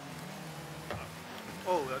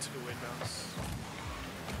 Oh, that's a good win bounce.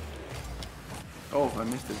 Oh, I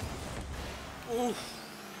missed it. Oof.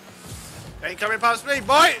 Ain't coming past me,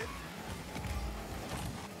 boy!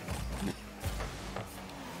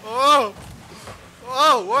 Oh!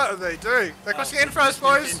 Oh, what are they doing? They're crossing it in first,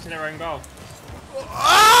 boys! Into their own goal.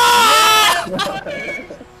 Ah!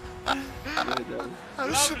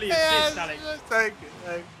 Lovely Yes, assist, Alex. thank you,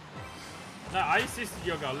 thank you. No, I assisted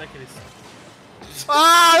your goal. Look at this.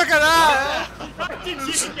 Oh, look at that! How did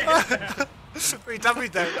you get there? We dummy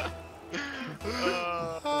day.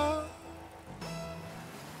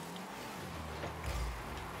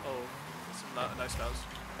 Oh, some nice fouls.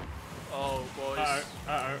 Oh, boys.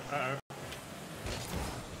 Uh-oh.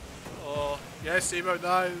 Oh, yes, Thibaut,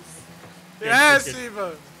 nice. Good, Yes, good, good.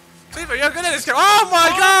 Thibaut. Thibaut, you're good at this game. Oh my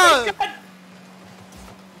god!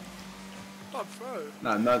 Oh, pro.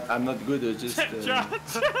 No, I'm not good. It's just I'm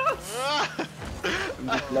just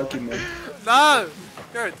lucky, man. No!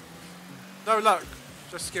 Good. No luck.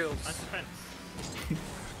 Just skills. Nice defense.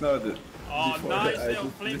 No, the, Oh, before nice that, I little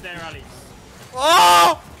just flip missed- there, Alex.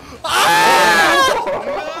 Oh! Ah!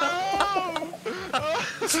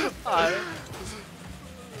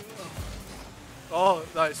 Oh,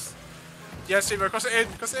 nice. Yes, Thibaut, cross it in,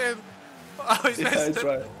 cross it in. Oh, he's Yeah, missed it's it.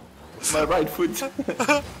 right. My right foot.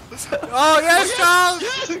 Oh, yes, Charles!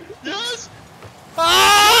 Yes!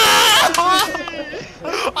 Ah!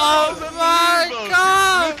 Oh my Unbelievable.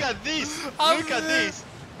 god! Look at this! Look at this!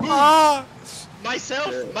 Oh,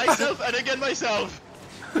 Myself, and again myself!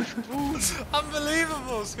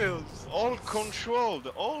 unbelievable skills. All controlled.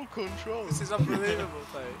 This is unbelievable,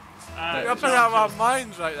 mate. Uh, We're playing out of our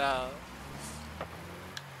minds right now.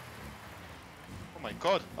 Oh my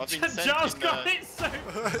god, I've been sent Charles in, got it so.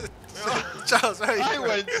 Charles, where are you I going?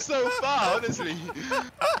 went so far, honestly.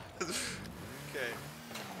 Okay.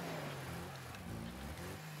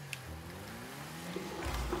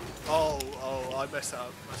 Oh, I messed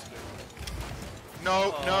up. Must have been.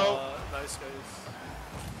 No. Nice guys.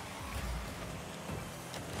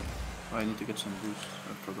 Oh, I need to get some boost.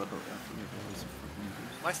 I forgot all this fucking boost.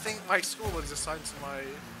 My scoreboard is assigned to my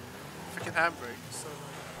freaking handbrake, so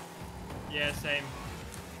Yeah, same.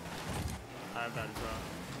 I have that as well.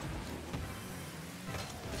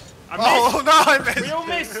 I missed. oh no, I missed. We all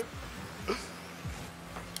missed.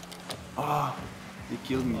 Ah, they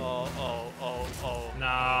killed me. Oh.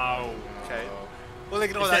 No. Okay. We'll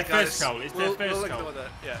ignore It's that, their guys. first goal, it's their We'll first ignore goal.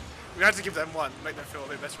 that. Yeah. We had to give them one, make them feel a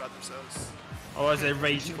bit better about themselves. Or was it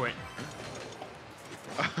rage quit?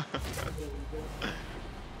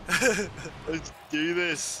 Let's do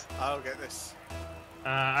this. I'll get this.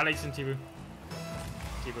 Alex and Thibaut.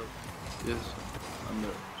 Yes, I'm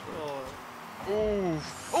there. Oh. Ooh.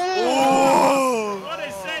 Oh! What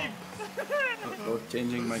a save! I was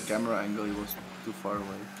changing my camera angle, it was too far away.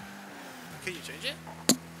 Can you change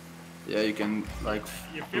it? Yeah, you can like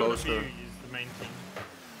Your field of view closer. is the main thing.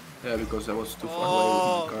 Yeah, because I was too far away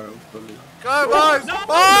with my car. Probably. Go, boys!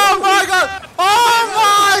 Oh my god!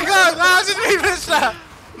 Oh my god! How did we miss that?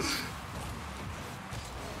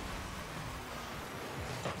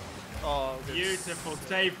 Oh, good. Beautiful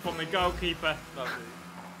save from the goalkeeper. Lovely.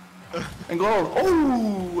 And goal!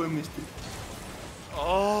 Oh, I missed it.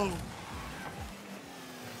 Oh!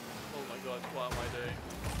 Oh my god, what am I doing?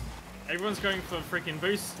 Everyone's going for freaking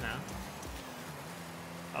boosts now.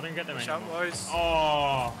 I don't get them Shout, anymore. boys.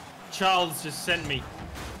 Oh, Charles just sent me.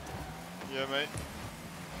 Yeah, mate.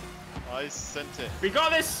 I sent it. We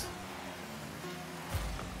got this!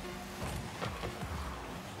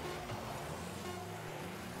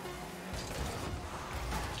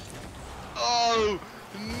 Oh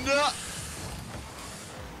no!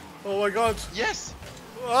 Oh my god. Yes!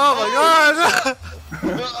 Oh my god!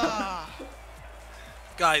 Ah,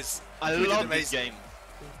 Guys, I you did love this amazing. game.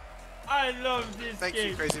 I love this Thank game.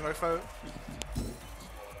 you, Crazy Mofo.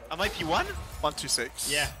 Am I P1?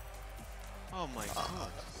 126. Yeah. Oh my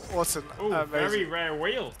god. What an Oh, amazing. very rare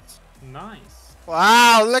wheels. Nice.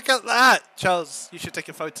 Wow, look at that! Charles, you should take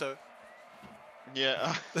a photo.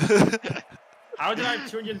 Yeah. How did I have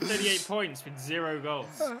 238 points with 0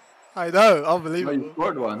 goals? I know, Oh, you unbelievable.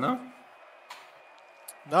 scored one, no?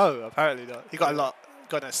 No, apparently not. He got a lot.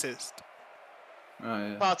 Got an assist. Oh,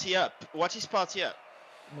 yeah. Party up. What is party up?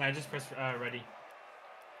 No, I just press ready.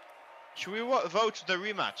 Should we vote the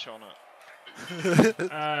rematch or not?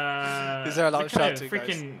 Is there a lot of look at shouting, it,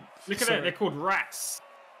 freaking, Look at it, they're called rats.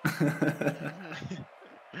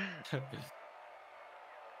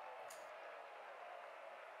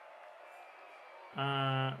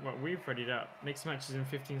 Well, we've readied up. Next match is in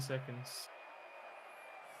 15 seconds.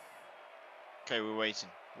 Okay, we're waiting.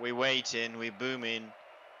 We're waiting. We're booming.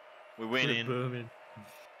 We're winning. Booming.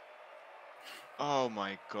 Oh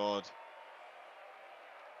my god.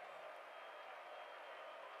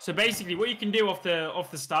 So basically, what you can do off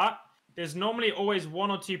the start, there's normally always 1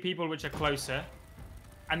 or 2 people which are closer,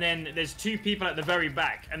 and then there's 2 people at the very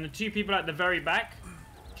back, and the 2 people at the very back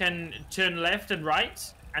can turn left and right,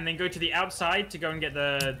 and then go to the outside to go and get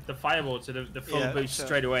the fireball, so the full Yeah, boost sure.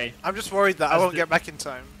 straight away. I'm just worried that I As won't the- get back in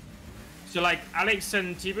time. So like Alex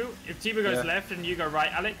and Thibaut, if Thibaut goes Yeah. left and you go right,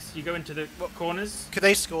 Alex, you go into the corners. Could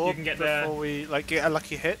they score You can get before we like get a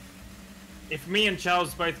lucky hit? If me and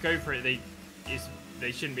Charles both go for it,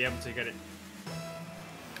 they shouldn't be able to get it.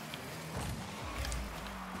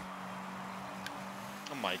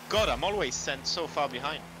 Oh my god, I'm always sent so far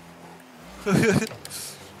behind.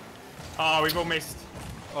 Oh, we've all missed.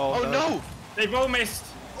 Oh no! They've all missed.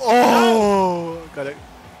 Oh, got it.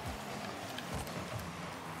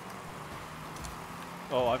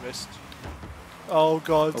 Oh, I missed. Oh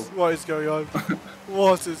god, Oh. what is going on?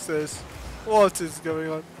 What is this? What is going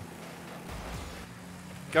on?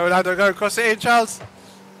 Go, Lando, go, cross it in, Charles.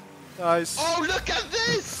 Nice. Oh, look at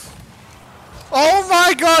this! Oh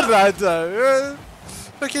my god, Lando!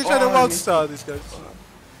 Look, he's trying to Oh, I one missed star, these guys.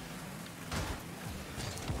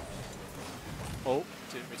 Oh,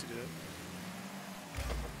 didn't mean to do that.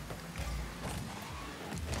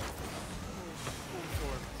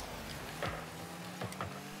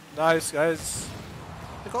 Nice, guys.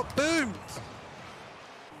 They got boomed!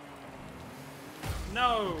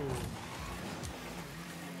 No.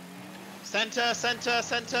 Center, center,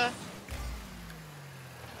 center.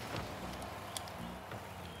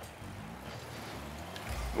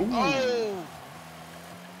 Ooh. Oh!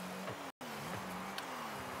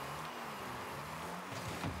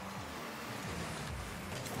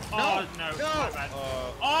 Oh no, no. my bad.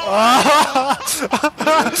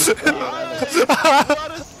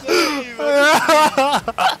 What a save!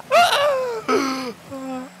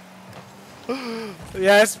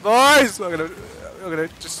 Yes, boys! I'm gonna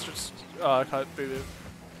just oh, I can't do it.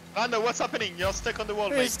 Lando, what's happening? You're stuck on the wall,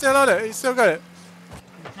 He's mate. still on it, he's still got it.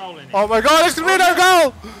 Controlling it. Oh my god, it's gonna be no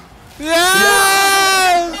goal!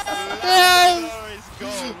 Yes! Yes! Norris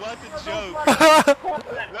goal, what a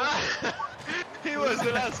joke! He was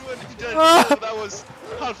the last one to do goal. That was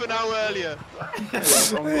half an hour earlier.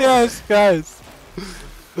 Yes, guys!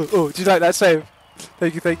 Oh, do you like that save?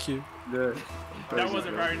 Thank you, thank you. Yeah. That was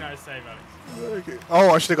a very nice save, Alex. Okay. Oh,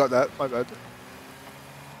 I should have got that, my bad.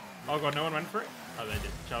 Oh god, no one went for it? Oh, they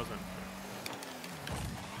did. Charles went for it.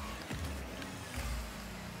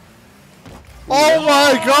 Oh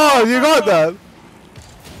my god, you got that!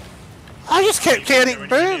 I just kept getting When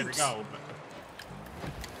you near the boomed! goal, but-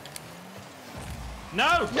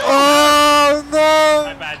 No! Oh My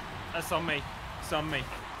no! bad. That's on me. It's on me.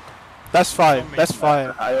 That's fine. That's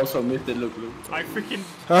fine. I also missed it. Look. I freaking.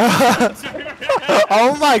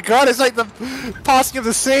 Oh my god! It's like the passing of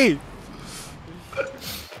the sea.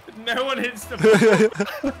 No one hits the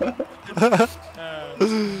ball.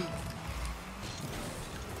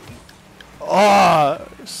 Oh,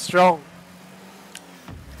 strong.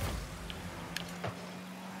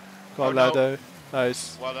 Got Oh, Lando.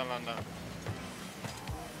 Nice. Well done, Lando.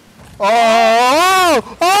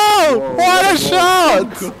 Oh! Oh! Whoa, What a whoa.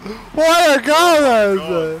 shot! What a goal,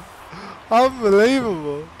 man!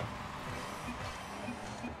 Unbelievable.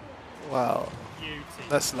 Wow. Beauty.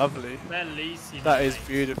 That's lovely. Bellissimo. That is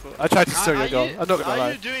beautiful. I tried to steal your goal. I'm not gonna Are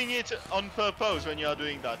lie. you doing it on purpose when you are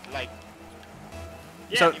doing that? Like,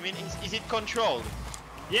 Yeah, So- I mean, is it controlled?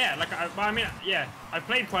 yeah, like I mean, yeah, I've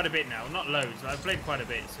played quite a bit now, not loads, but I've played quite a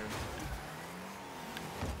bit, so.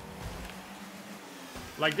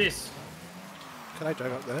 Like this. Can I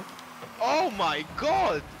drive up there? Oh my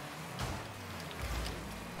god!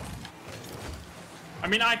 I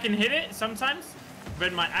mean, I can hit it sometimes,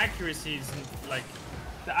 but my accuracy isn't like.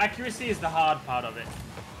 The accuracy is the hard part of it.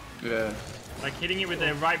 Yeah. Like hitting it with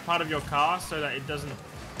the right part of your car so that it doesn't.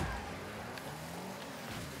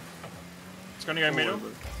 It's gonna go middle.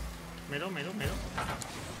 Middle.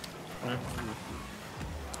 No.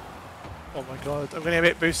 Oh my god, I'm getting a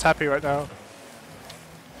bit boost happy right now.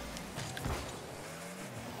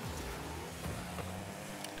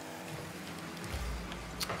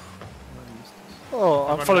 Oh,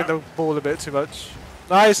 I'm following the ball a bit too much.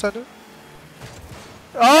 Nice, Lando.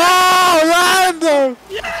 Oh, Lando!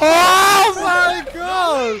 Yeah! Oh my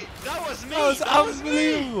god! That was me! That was That was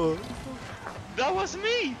me! unbelievable! That was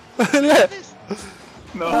me! Look.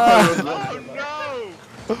 No. Oh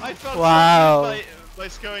no! I felt Wow. so good by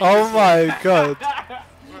scoring Oh this my god! That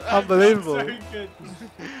Unbelievable. was so good.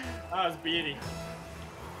 That was beauty.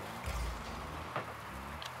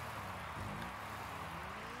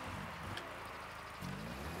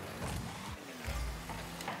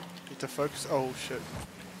 Need to focus. Oh shit.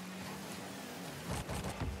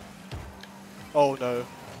 Oh no.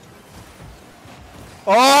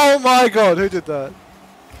 Oh my god, who did that?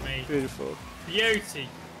 Me. Beautiful. Beauty.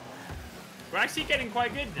 We're actually getting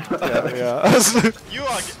quite good now. Yeah, yeah.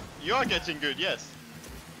 You are getting good, yes.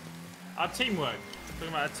 Our teamwork. Talking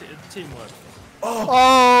about our teamwork.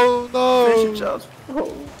 Oh Finish no! him, Charles.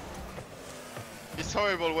 Oh. It's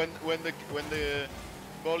horrible when the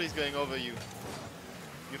ball is going over you.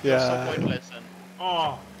 You feel Yeah. so pointless and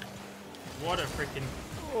Oh, what a freaking.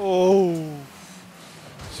 Oh,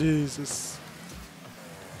 Jesus.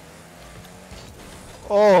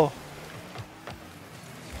 Oh.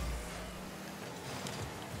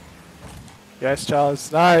 Yes,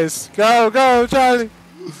 Charles. Nice. Go, go, Charlie.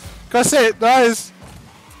 Go sit. Nice.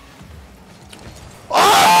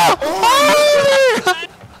 Oh! Oh!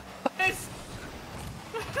 Yes!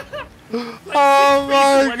 Oh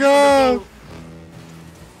my Went for the god. ball.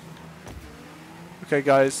 Okay,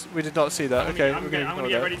 guys, we did not see that. Okay, I'm we're gonna ignore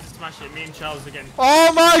get that. ready to smash it. Me and Charles again.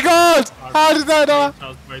 Oh my god! How did that Me not? and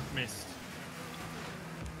Charles both missed.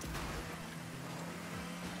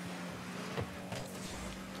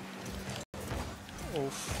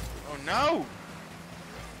 Oof. oh no!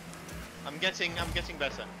 I'm getting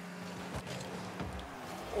better.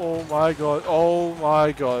 Oh my god. Oh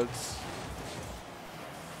my god.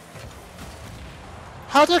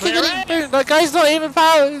 How do I keep Clear getting it! boomed? That guy's not even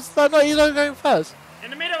fast. He's not even going fast. In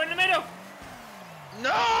the middle, in the middle!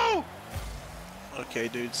 No! Okay,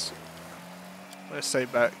 dudes. Let's stay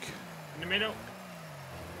back. In the middle.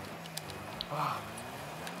 Ah!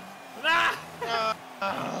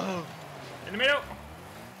 Oh. In the middle.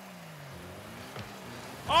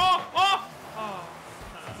 Oh! Oh! Oh!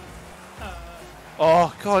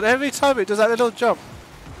 Oh god, every time it does that little jump.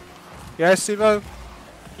 Yes, Thibaut.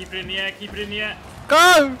 Keep it in the air, keep it in the air.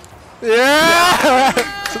 Go! Yeah!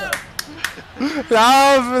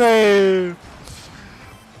 Lovely!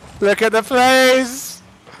 Look at the place!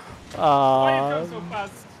 Why you Ah. come so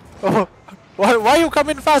fast? Oh, why you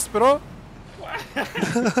coming fast, bro? Why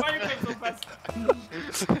you come so fast?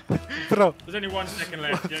 Bro. There's only 1 second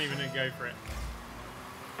left. You don't even go for it.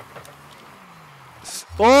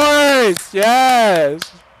 Boys!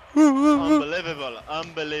 Yes! Woo, woo, woo. Unbelievable,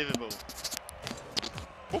 unbelievable.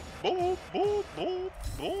 Boop, boop, boop, boop,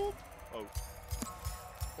 boop. Oh.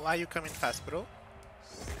 Why are you coming fast, bro?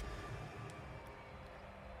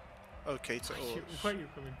 Okay, so. Why you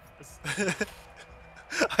coming fast?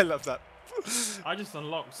 I love that. I just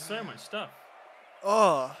unlocked so much stuff.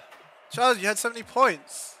 Oh, Charles, you had so many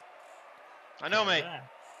points. I know, mate. Yeah.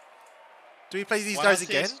 Do we play these One guys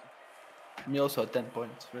assist. again? Me also 10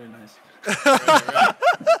 points. Very nice.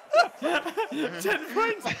 10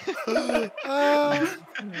 points.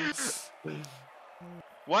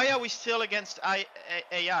 Why are we still against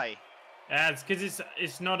AI? Yeah, it's because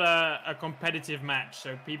it's not a competitive match,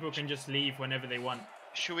 so people can just leave whenever they want.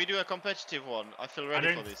 Should we do a competitive one? I feel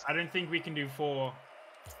ready for this. I don't think we can do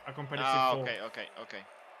a competitive 4. Okay.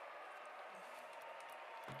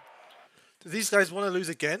 Do these guys want to lose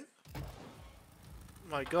again?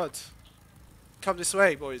 My God. Come this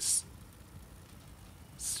way, boys.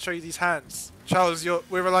 Let's show you these hands. Charles,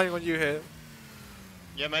 we're relying on you here.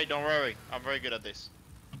 Yeah, mate, don't worry. I'm very good at this.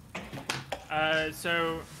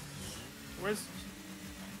 So, where's...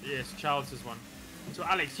 Yes, Charles's one. So,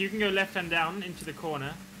 Alex, you can go left hand down into the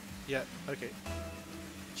corner. Yeah, okay.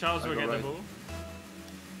 Charles will get the ball.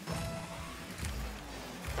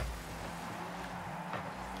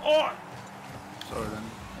 Oh! Sorry then,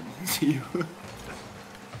 I didn't see you.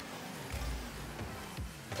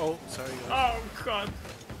 Oh, sorry. Oh, God.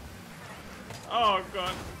 Oh,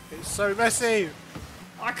 God. It's so messy.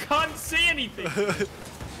 I can't see anything.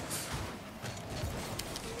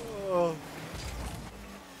 Oh.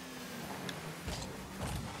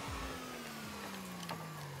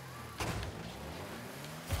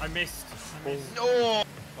 I missed. Oh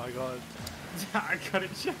My God. I got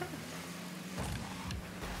it shot.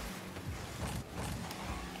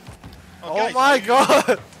 Oh my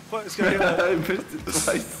God! What is going on? I missed it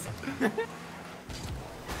twice.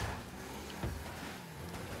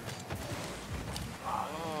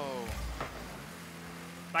 Oh.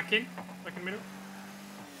 Back in middle.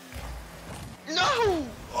 No!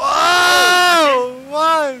 Oh!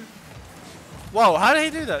 Whoa! Whoa, how did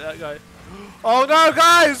he do that guy? Oh no,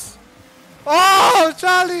 guys! Oh,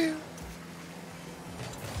 Charlie!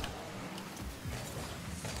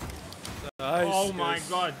 Nice, Oh my guys.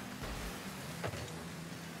 God.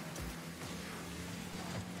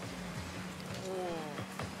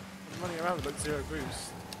 I'm running around with like 0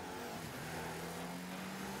 boost.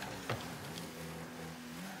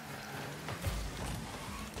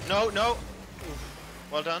 No. Oof.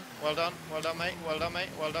 Well done,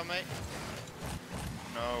 mate.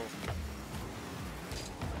 No.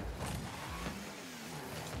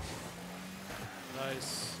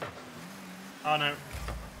 Nice. Oh no.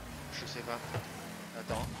 Je sais pas.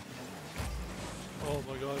 Attends. Oh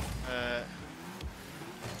my God.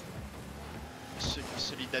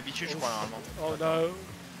 Celui d'habitude, je crois, normalement. Oh no.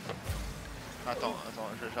 Attends,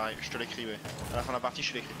 j'arrive, je te l'écris, ouais. À la fin de la partie,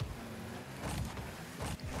 je te l'écris.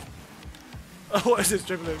 Oh, what is this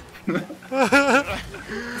dribbling? I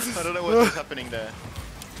don't know what's happening there.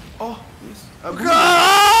 Oh, yes. Oh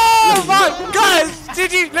my guys!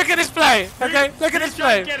 Did you look at this play? Okay, look at this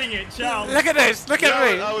play. Getting it, Charles. Look at this. Look at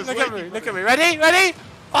me. I was Look at me. waiting Look for at me. Ready? Ready?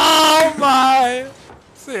 Oh my!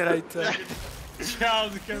 See you later.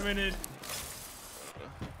 Charles coming in.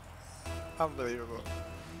 Unbelievable.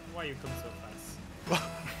 Why you come so fast?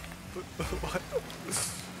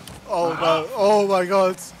 Oh no! Oh my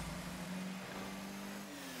God!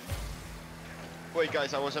 Wait,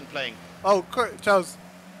 guys, I wasn't playing. Oh, Charles.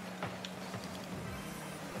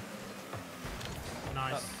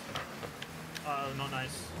 Nice. Oh, not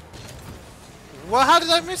nice. Well, how did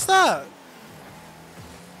I miss that?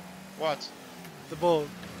 What? The ball.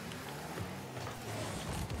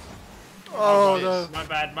 Oh no! My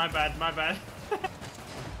bad.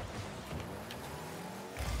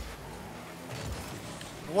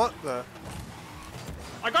 What the?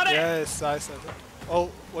 I got it! Yes, I said that. Oh,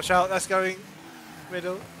 watch out! That's going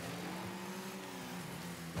middle. Oh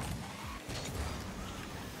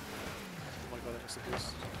my God! I missed a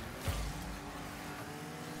boost.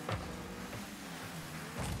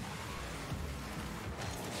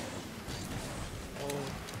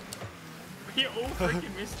 We all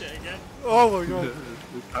freaking missed it again. Oh my God!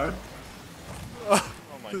 It's hard. Oh,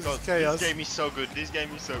 Oh my this god, is chaos. this game is so good.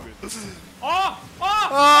 Oh! Oh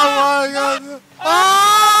my God!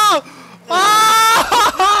 Oh! Oh!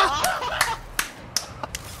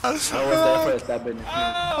 I was there for a stab in.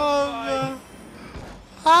 Oh no!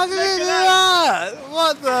 How did he do that?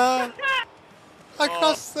 What the? I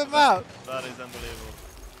crossed them out. That is unbelievable.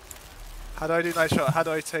 How do I do nice shot? How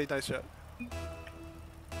do I say nice shot?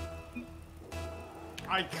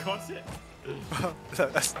 I got it.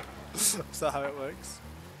 That's not how it works.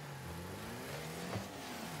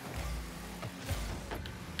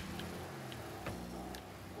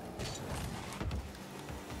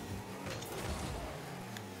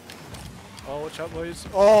 Oh, watch out, boys.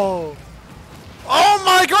 Oh! Oh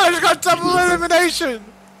my God, I just got double elimination!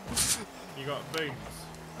 You got booms.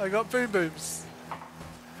 I got boom booms. I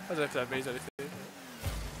don't know if that means anything.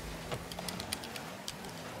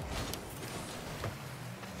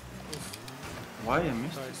 Why I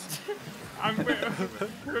missed?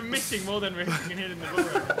 We're missing more than we're fucking hitting the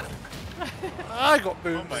ball. I got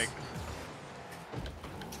boomed. Oh my.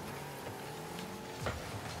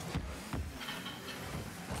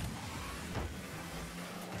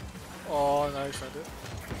 Oh, nice, I did.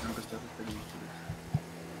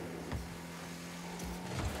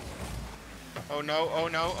 Oh no, oh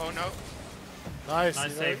no, oh no. Nice, Nice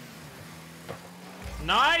you know. save.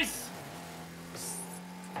 Nice!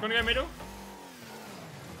 Gonna go middle.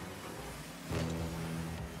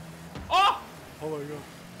 Oh! Oh my god.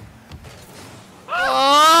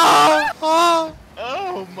 Oh! Oh!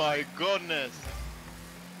 Oh my goodness.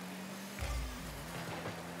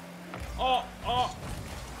 Oh! Oh!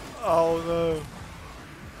 Oh no.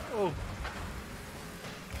 Oh.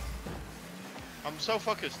 I'm so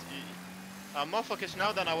focused. I'm more focused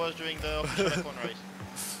now than I was during the official F1 race.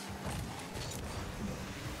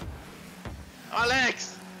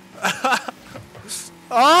 Alex!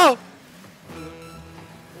 Oh!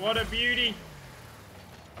 What a beauty!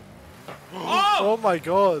 Oh Oh! my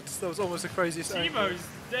god, that was almost the craziest angle. Thibaut's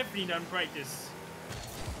definitely done practice.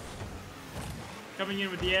 Coming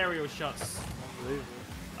in with the aerial shots. Unbelievable.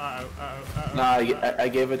 Uh-oh, uh-oh, uh-oh. Nah, I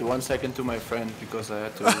gave it 1 second to my friend because I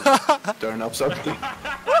had to turn up something.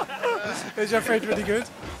 Is your friend really good?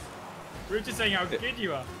 We were just saying how good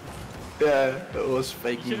you are. Yeah, it was You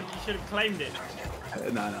fake. should have claimed it.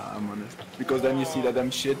 Nah, I'm honest. Because then you see that I'm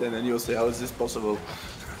shit and then you'll say, how is this possible?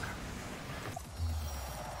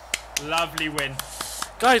 Lovely win.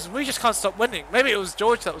 Guys, we just can't stop winning. Maybe it was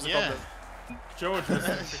George that was the Yeah. problem. George was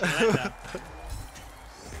freaking that.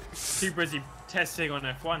 Too busy testing on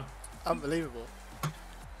F1. Unbelievable.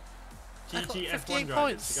 I got GG 58 F1 drivers.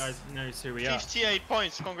 points. You guys knows who we are. 58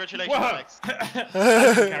 points, congratulations Whoa. Alex.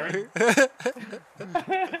 Karen.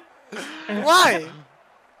 Why?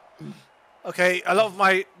 Okay, a lot of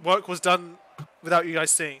my work was done without you guys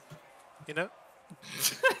seeing. You know?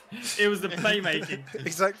 It was the playmaking.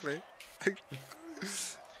 Exactly.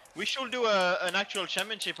 We should do an actual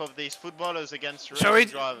championship of these footballers against Shall we?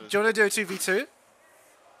 racing Do drivers. you want to do a 2v2?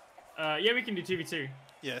 Yeah, we can do 2v2.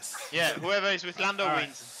 Yes. Yeah, whoever is with Lando Alright.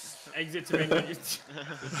 wins. Exit to main menu.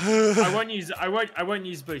 I won't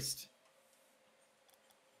use boost.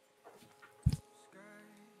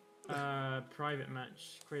 Private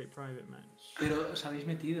match. Create private match. Pero os habéis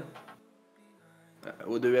metido.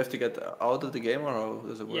 Do we have to get out of the game or how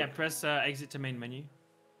does it work? Yeah, press exit to main menu.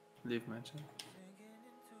 Leave match.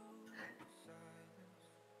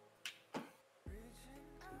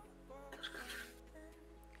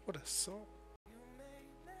 What a song.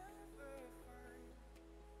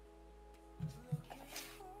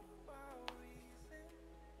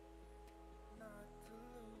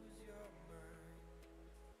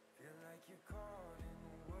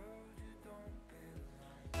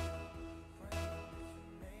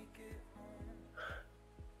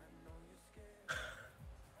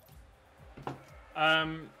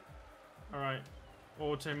 Alright.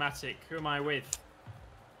 Automatic. Who am I with?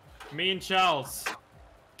 Me and Charles.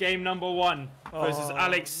 Game number 1 versus Oh,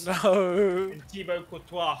 Alex No. and Thibaut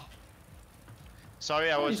Courtois.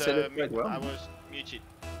 Sorry, I was said it quite well. I was muted.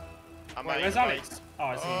 Am Wait, I where's invited? Alex? Oh,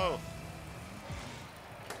 I see. Oh,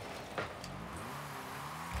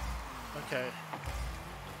 Okay.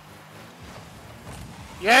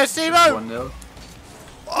 Yes, Timo! 1-0.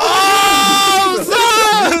 Oh,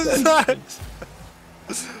 nice!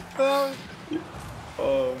 Oh,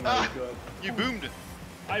 Oh my Ah. god. you boomed.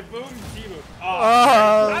 I boomed Thibaut.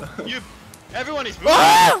 oh. You, everyone is booming.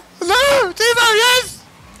 Oh, no! Timo, yes!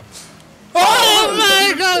 Oh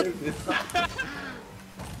my god!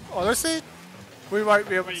 Honestly, we might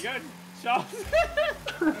be able Where you to... going? Charles?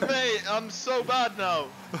 Mate, I'm so bad now.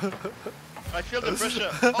 I feel the pressure.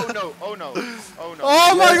 Oh no, oh no, oh no.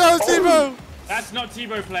 Oh my Yes. god, Timo! That's not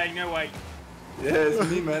Thibaut playing, no way. Yeah, it's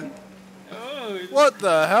me, man. Oh, What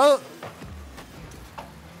the hell?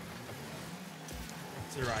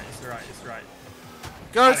 it's alright, it's alright, it's alright.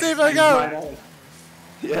 Go, Alex, Timo, go!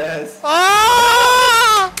 Yes.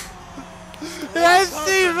 Ah! Yes,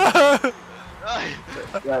 Timo!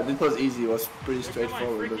 Yeah, this was easy. It was pretty Look at my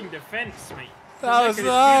straightforward. but- freaking defense, mate. That Look was at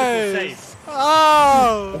this beautiful nice. save.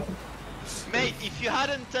 Oh! Mate, if you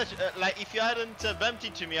hadn't touched, if you hadn't bumped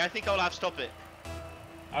into me, I think I would have stopped it.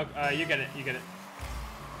 You get it, you get it.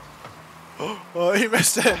 Oh, he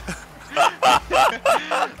missed it.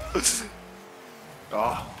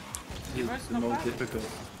 Oh, it's That's the not most bad. difficult.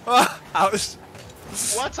 Ouch.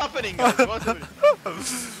 What's happening, guys? What's happening?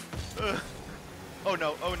 Oh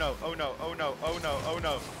no, oh no, oh no, oh no, oh no, oh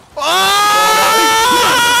no. Oh!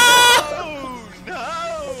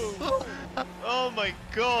 Oh no! Oh my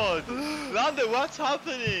god! Lando, what's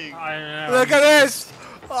happening? I don't know. Look at this!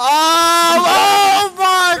 Oh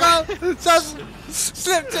my god! Just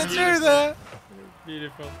slipped it through there.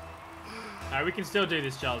 Beautiful. Alright, we can still do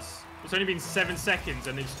this, Charles. It's only been 7 seconds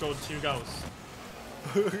and they've scored 2 goals.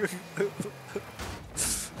 I don't know,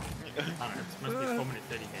 it must be 4 minute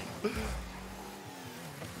 30 game.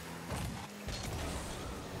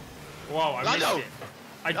 Whoa, I missed it.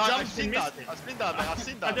 I jumped and missed it. I've seen that, mate. I've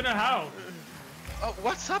seen that. I don't know how. Oh,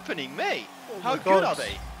 what's happening, mate? How my good God. are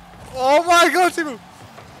they? Oh my god, Thibaut!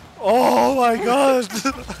 Oh my god!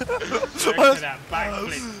 Look at that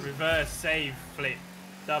backflip, reverse, save, flip,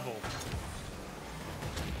 double.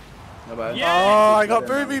 No, but Yeah. Oh, I got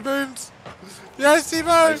boomy booms! Yes,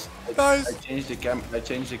 Thibaut! Nice! I changed the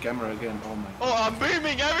camera again. Oh my. Oh, I'm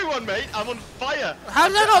booming everyone, mate. I'm on fire. How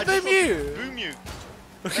did I not just boom you? Boom you.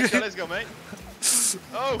 Let's go, mate.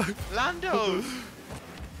 Oh, Lando!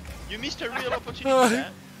 You missed a real opportunity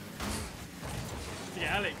there.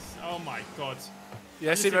 Yeah, Alex. Oh my god.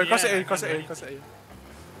 Yes, Just Thibaut, in cross the it air, in, cross it ready. in, cross it in.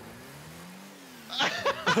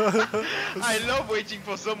 I love waiting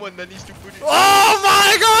for someone that needs to put it. Oh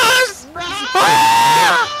my gosh!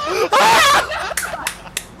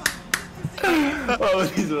 Oh,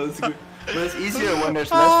 this was good. But it's easier when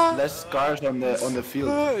there's less cars on the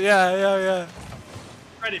field. Yeah.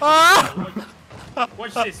 Ready. Ah!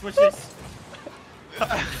 Watch this, watch this.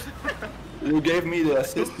 You gave me the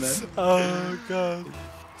assist, man. Oh god.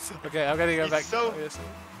 Okay, I'm gonna go It's back. so- Yes.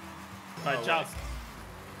 Right, Charles.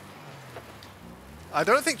 I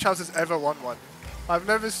don't think Charles has ever won one. I've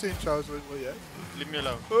never seen Charles win one yet. Leave me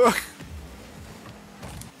alone.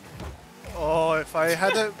 Oh, if I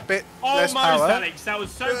had a bit Almost, less power. Alex. That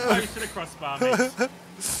was so close to the crossbar, mate.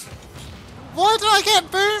 Why do I get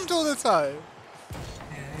boomed all the time?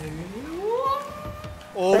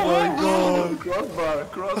 Oh my god.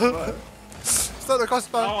 Crossbar. It's not the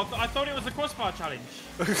crossbar. Oh, I thought it was the crossbar challenge.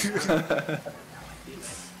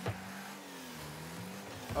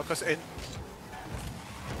 I'll cross it in.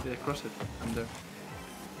 Yeah, cross it. I'm there.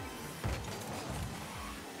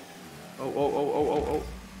 Oh.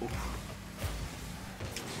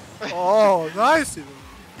 Oh, nice. Even.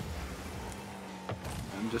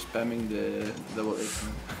 I'm just spamming the double X,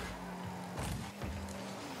 man.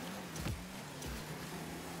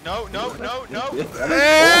 No.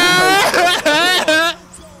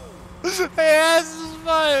 Yes,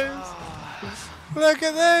 spines. Look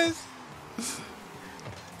at this.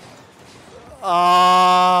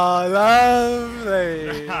 Oh,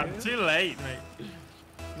 lovely. Too late, mate.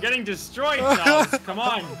 I'm getting destroyed, Charles. Come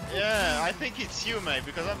on. Yeah, I think it's you, mate,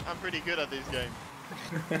 because I'm pretty good at this game.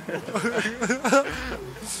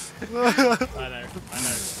 I know.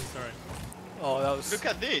 Sorry. Oh, that was. Look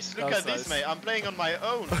at this. Look That at was this, nice. mate. I'm playing on my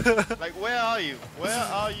own. Like, where are you? Where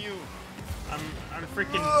are you? I'm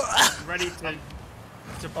freaking ready to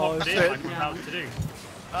Oh, pop it in shit. like I'm about to do.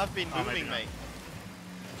 I've been maybe booming, not. mate.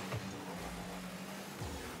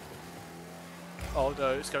 Oh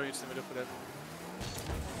no, it's going into the middle for them.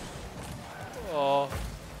 Oh.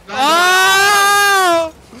 Lando,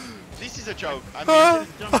 Oh! this is a joke. I mean,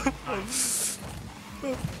 Jump.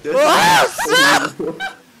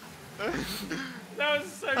 That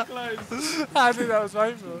was so close. I think that was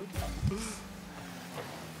my fault.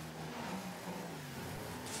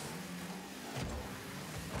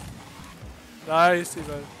 Nice,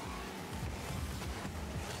 Thibaut.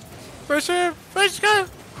 Push him! Push him!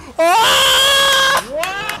 Oh!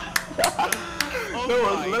 oh That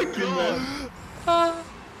was my lucky, God.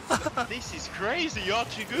 man. This is crazy. You're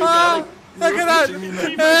too good. Ah, look at pushing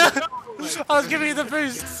me, that! I was giving you the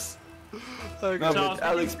boosts. Okay. No, Charles, but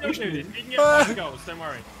Alex we can pushed still do me. this. We can get 1 goals, don't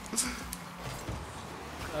worry.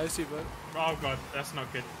 Nice, Thibaut. Oh god, that's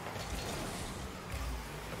not good.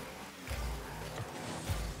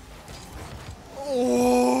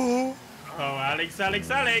 Oh! Oh, Alex.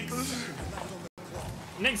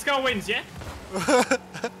 Next goal wins, yeah?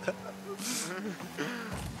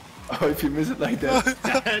 Oh, if you miss it like that.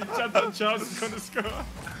 Shut up, Charles is gonna score.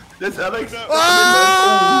 That's Alex.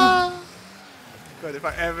 Ah! God, if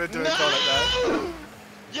I ever do a goal like that.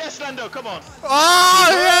 Yes, Lando, come on. Oh,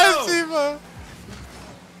 yes, Thibaut!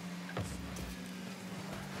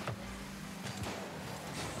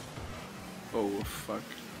 Oh, fuck.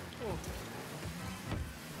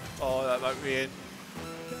 Oh, that might be in.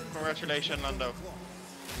 Congratulations, Lando.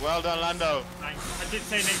 Well done, Lando. Thanks. I did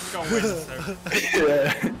say next goal wins, so.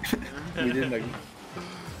 Yeah. We didn't agree.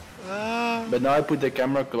 But now I put the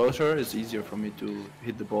camera closer, it's easier for me to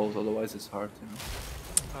hit the balls, otherwise it's hard, you know.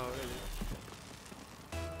 Oh, really?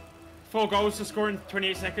 4 goals to score in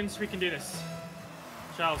 28 seconds. We can do this.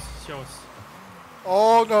 Charles, it's yours.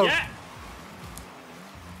 Oh, no. Yeah!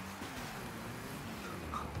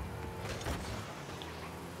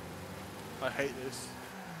 hate this.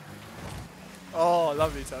 Oh,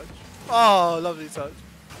 lovely touch. Oh, lovely touch.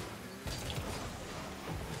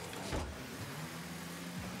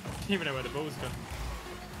 I don't even know where the ball's gone.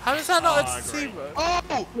 How is that not a great. team, bro?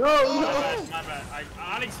 Oh! My bad.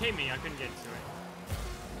 Alex hit me, I couldn't get to it.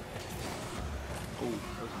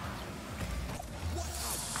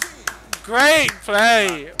 Great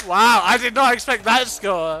play! Wow, I did not expect that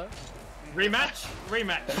score. Rematch?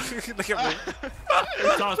 Rematch. Look at me.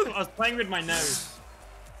 So I was playing with my nose.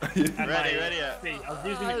 Ready, ready. Feet. I was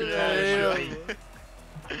using the controller with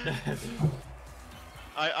my feet.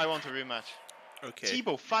 I want a rematch. Okay.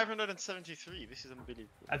 Thibaut, 573. This is unbelievable.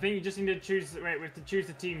 I think you just need to choose. Wait, we have to choose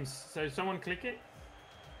the teams. So someone click it.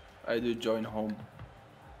 I do join home.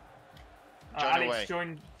 Join Alex away.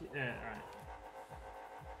 join. Yeah, alright.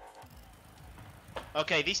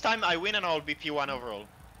 Okay, this time I win and I'll be P1 overall.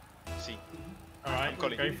 See. Alright,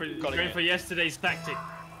 calling going it. for Calling going it. for yesterday's tactic.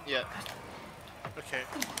 Yeah. Okay.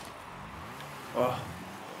 Oh,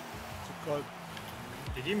 God.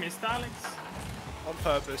 Did you miss that, Alex? On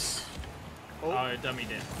purpose. Oh, dummy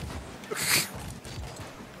did.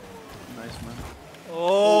 nice man.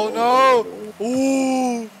 Oh no!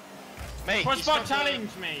 Ooh! Mate, Crossbar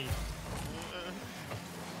challenge me!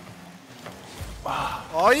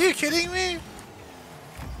 Are you kidding me?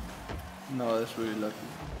 No, that's really lucky.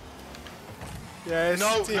 Yes,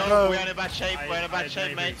 No, Thibaut. no, we're in a bad shape. We're in a bad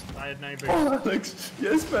shape, mate. I had no boost. Oh, Alex.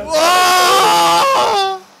 Yes, man.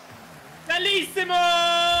 Oh!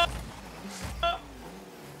 Bellissimo!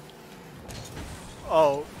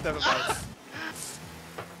 Oh, never mind.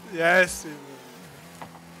 Yes, Thibaut.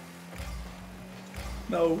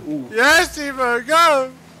 No. Ooh. Yes, Thibaut,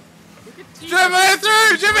 go! Dribble it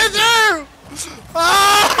through! Dribble it through!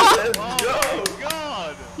 Ah! Let's Oh go. my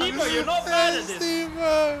god! Thibaut, you're not bad at Yes, this.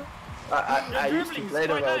 Thibaut! I Your used to dribbling's play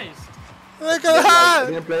quite them. nice. Look I at that!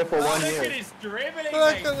 didn't play for 1 Look year. at his dribbling, Look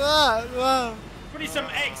mate. at that! Wow. What, he's some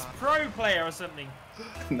ex-pro player or something?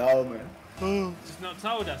 No, man. Just not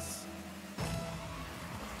told us.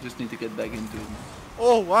 Just need to get back into it. Man.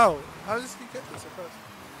 Oh wow! How does he get this across?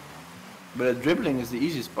 But dribbling is the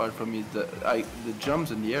easiest part for me. The jumps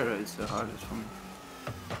in the air is the hardest for me.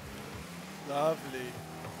 Lovely.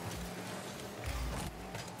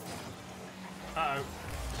 Uh-oh.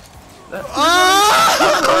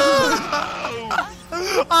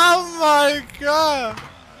 Oh my god!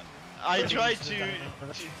 I tried to.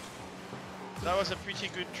 That was a pretty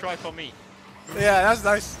good try for me. Yeah, that's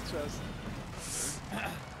nice. Trust.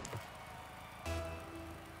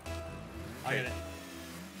 I get it.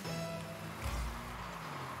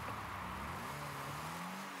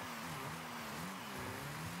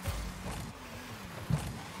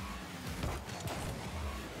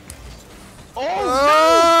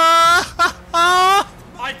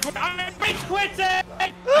 I've been quitting!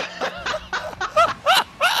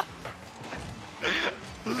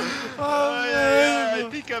 I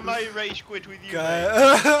think I might rage quit with you,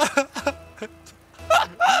 mate.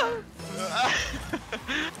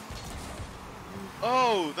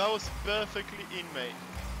 Oh, that was perfectly in, mate.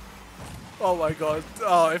 Oh my god.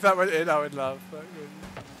 Oh, if that went in, I would laugh.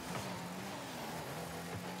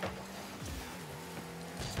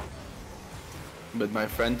 But my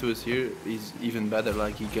friend who is here, he's even better.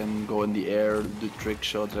 Like he can go in the air, do trick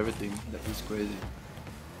shots, everything. That is crazy.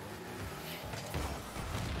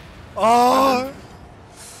 Oh!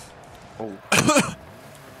 Oh.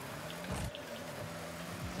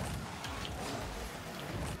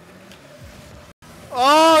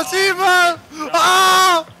 Oh, Thibaut!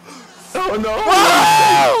 Oh! Oh no!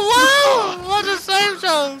 Wow! Wow! What a save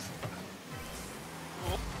chance!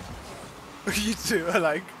 You two are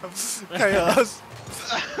like chaos.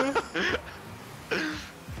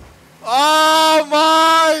 Oh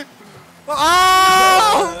my!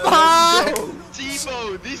 Oh my!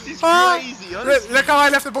 Thibaut, this is Ah! crazy, honestly. Look how I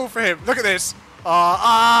left the ball for him. Look at this.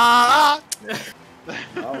 No,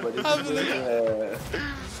 but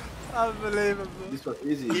Unbelievable. this was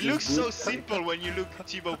easy. It Just looks do so it. simple when you look at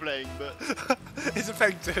Thibaut playing, but It's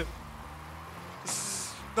effective.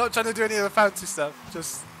 Not trying to do any of the fancy stuff.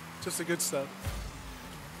 Just the good stuff.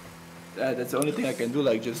 That's the only thing I can do.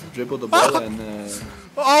 Like just dribble the ball and.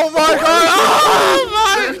 Oh my god! Oh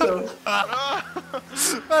my god!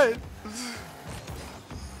 Wait.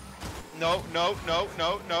 no.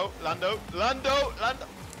 Lando.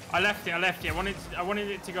 I left it. I wanted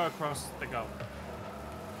it to go across the goal.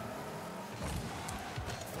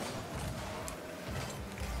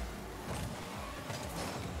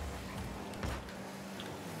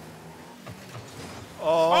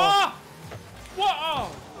 Oh. Oh! What?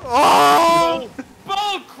 Oh! Oh!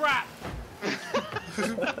 Bull crap!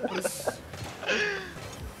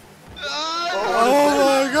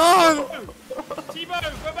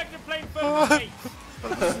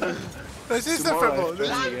 is the tomorrow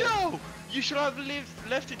football. I train again. Lando! You should have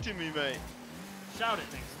left it to me, mate. Shout it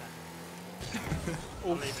next time.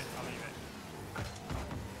 I'll leave it. I'll leave it.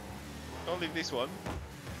 Don't leave this one.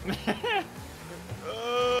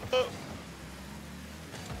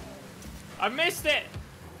 I missed it.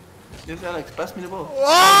 Yes, Alex, pass me the ball.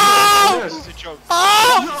 Oh! This is a joke.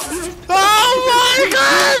 Oh! Oh my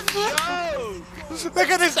god! Look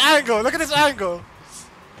at this angle! Look at this angle!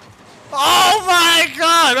 Oh my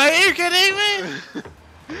god! Are you kidding me?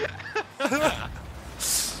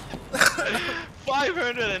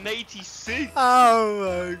 586. Oh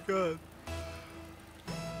my god!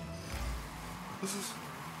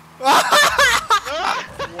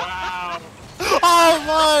 Wow. Oh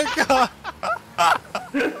my god!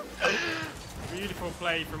 Beautiful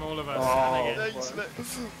play from all of us. Oh. And again. Thanks, mate.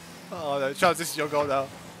 Oh no, Charles, this is your goal now.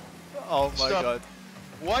 Oh my Stop. god.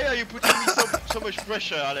 Why are you putting me so much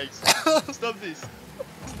pressure, Alex? Stop this.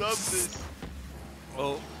 Stop this.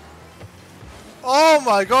 Oh. Oh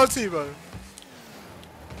my god, Thibaut!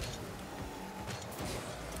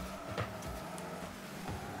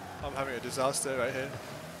 I'm having a disaster right here.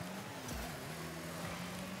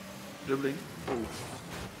 Dribbling. Oh.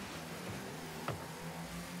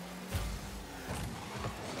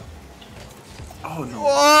 Oh no.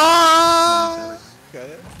 Whoa!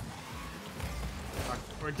 Okay.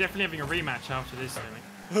 We're definitely having a rematch after this, I think.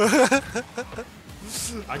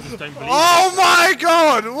 I just don't believe Oh my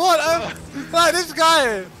god! What a... Like, this guy!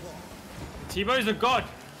 it. Thibaut's a god.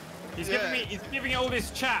 He's giving all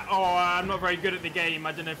this chat. Oh, I'm not very good at the game.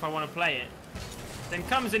 I don't know if I want to play it. Then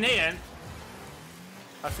comes in here and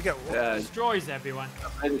I forget what. Yeah, destroys everyone. I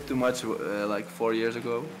played it too much like 4 years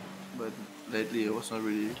ago, but lately it was not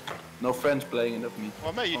really. No friends playing it of me.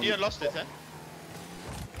 Well, mate, you Only- didn't lost it, eh?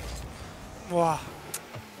 Wow.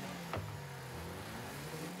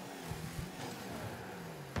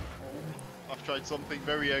 I've tried something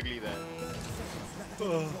very ugly there.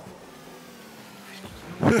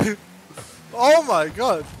 Oh my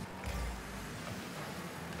god!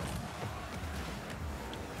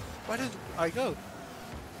 Where did I go?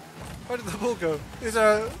 Where did the ball go? There's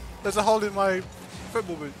a hole in my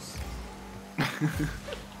football boots.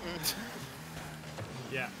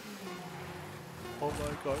 Yeah. Oh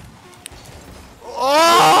my god.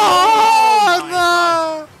 Oh,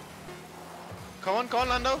 no! Come on,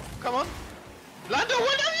 Lando. Come on. Lando,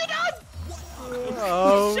 what have you done?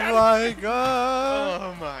 Oh my god!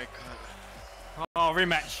 Oh my god. Oh,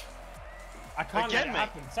 rematch. I can't Again, let it mate.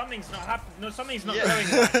 happen. Something's not happening. No, something's not Yeah. going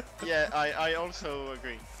right. Yeah, I also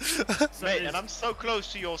agree. So Mate, there's- and I'm so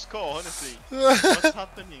close to your score, honestly. What's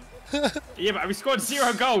happening? Yeah, but we scored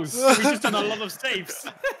 0 goals. We just done a lot of saves.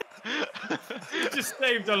 We just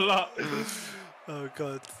saved a lot. Oh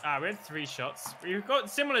god. We had 3 shots. We've got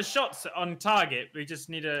similar shots on target. We just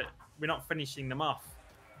need a. We're not finishing them off.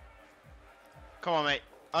 Come on, mate.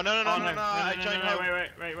 Oh, no, I joined home.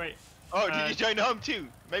 Wait. Oh, did you join home too?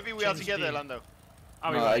 Maybe we are change together, team. Lando. Oh,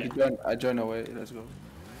 we No, got it. I join away. Let's go.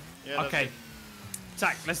 Yeah, that's Okay. it.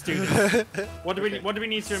 Tack, let's do this. What do we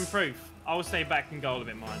need to improve? I'll stay back and goal a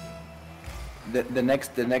bit more. The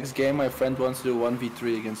next game, my friend wants to do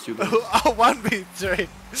 1v3 against you guys. Oh, 1v3!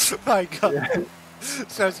 My god.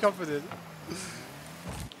 Sounds confident.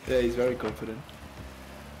 Yeah, he's very confident.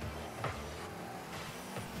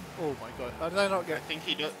 Oh my god. How did I not I get... think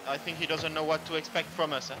he doesn't know what to expect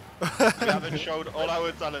from us. Huh? We haven't showed all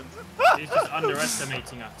our talent. He's just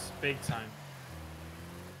underestimating us, big time.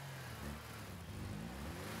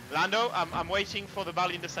 Lando, I'm waiting for the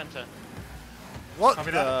ball in the center. What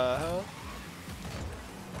Copy the that. hell?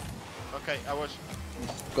 Okay, I was.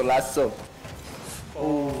 Golazo.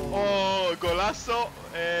 Oh, golazo,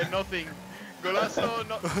 nothing. Golazo,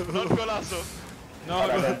 not golazo.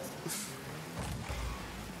 No,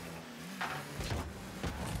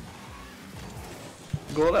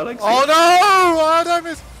 Goal, Alex. Oh no! How did I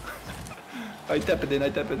miss? I tap it in. Oh,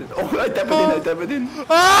 I tap it in.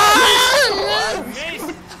 Ah!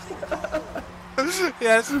 miss.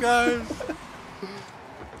 Yes, guys.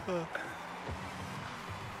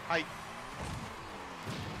 I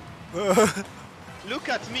look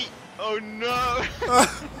at me. Oh no.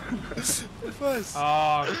 First.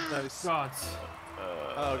 Oh, Nice. God.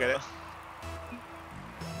 I'll get it.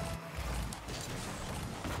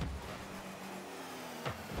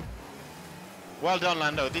 Well done,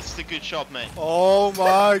 Lando. This is a good shot, mate. Oh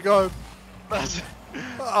my god.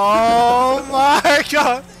 Oh my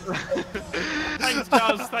god. Thanks,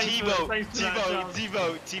 Charles. Thanks for that, Charles.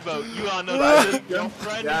 Thibaut, you are not your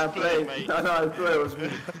friend Yeah, is I'm playing, playing. mate. No, I swear it was me.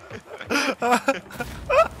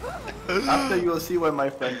 After you'll see when my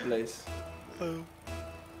friend plays.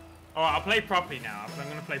 Alright, I'll play properly now. I'm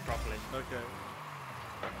gonna play properly. Okay.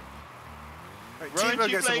 Right, Weren't Thibaut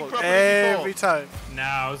you gets the playing ball properly every before? time. No,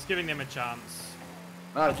 I was giving them a chance.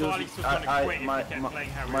 No, I thought Alex was gonna quit if he kept playing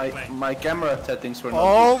how we were playing. my camera settings were not.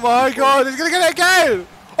 Oh good my before. god, he's gonna get a go!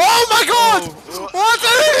 Oh my god! What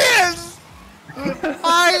an idiot!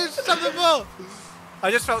 I shot the ball!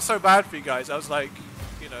 I just felt so bad for you guys. I was like,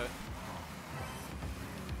 you know.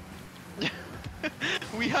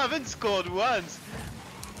 We haven't scored once.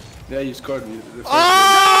 Yeah, you scored me.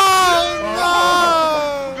 Oh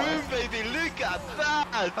no! Boom, baby, look at that!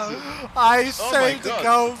 I Oh my saved the God.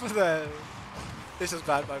 goal for them. This is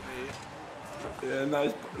bad by me. Yeah,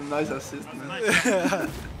 nice assist, man.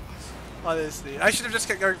 Honestly, I should have just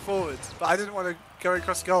kept going forward, but I didn't want to go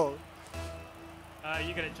across goal.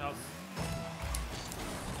 You get it, Charles.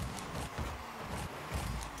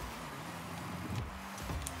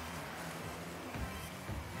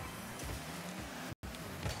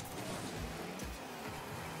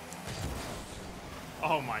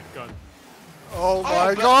 Oh my god. Oh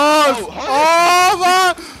my but- god! oh, Oh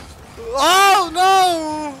my! Oh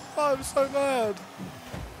no! I'm so mad.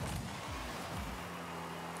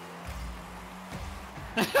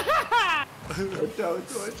 Watch out,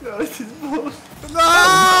 it's ball. No!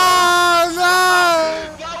 No!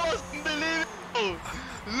 That was unbelievable!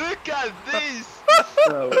 Look at this!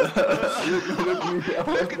 Look me. I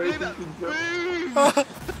was Look at waiting that! to jump. Boom! That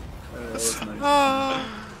was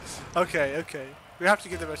nice. Okay, okay. We have to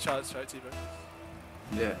give them a chance, right, Thibaut?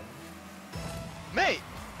 Yeah. Mate,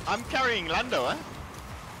 I'm carrying Lando, eh?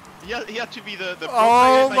 He had to be the pro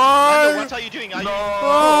Oh player. my- Lando, what are you doing? Are you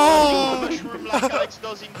Oh! mushroom like Alex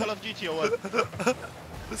does in Call of Duty or what?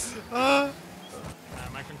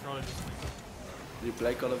 My controller just went. You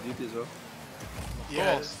play Call of Duty as well?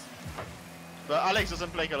 Yes. But Alex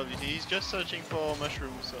doesn't play Call of Duty, he's just searching for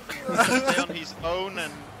mushrooms. So he can stay on his own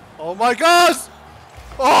and... Oh my god!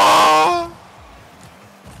 Oh!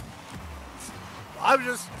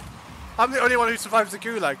 I'm the only one who survives the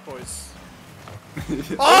gulag, boys.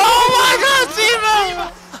 Oh my god,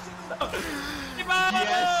 Thibaut!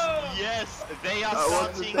 Yes, they are I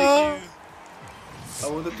wanted starting to to... I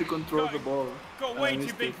wanted to control the ball. Got and way I too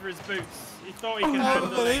missed big it. for his boots. He thought he could handle it.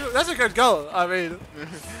 Unbelievable. That's a good goal. I mean,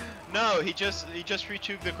 No, he just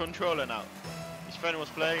retook the controller now. His friend was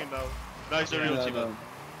playing and now he's the real Yeah, Thibaut. no.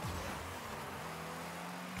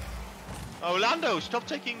 Oh, Lando, stop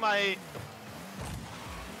taking my...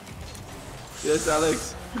 Yes,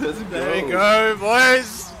 Alex. Let's go. there we go,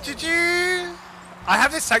 boys. GG. I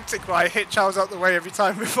have this tactic where I hit Charles out the way every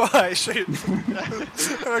time before I shoot.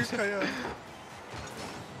 Okay, yeah.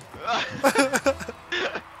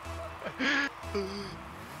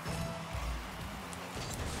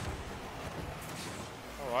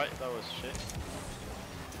 Alright, that was shit.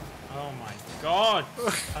 Oh my god!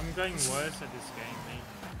 I'm going worse at this game, mate.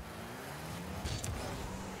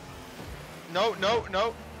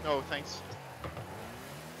 No, thanks.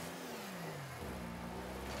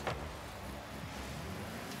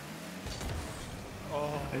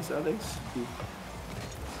 Oh. Yes, Alex.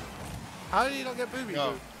 How did you not get booby?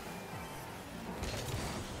 No. Boo?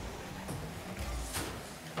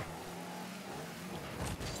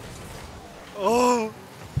 Oh!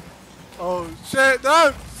 Oh shit!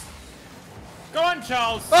 No! Go on,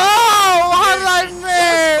 Charles! Oh! How did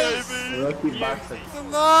I miss? Lucky bastard.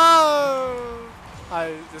 No!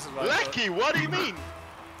 This is my fault. Lucky, what do you mean?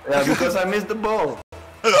 Yeah, because I missed the ball.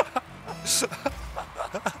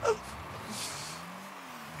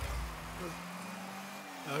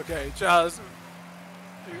 Okay, Charles.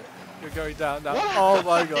 You're going down now. Oh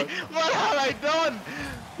my god. What have I done?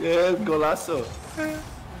 Yeah, golazo.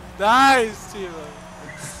 Nice, Timo.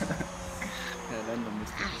 Yeah, Lando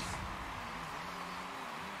missed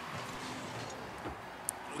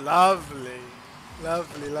it. Lovely.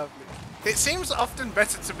 Lovely, lovely. It seems often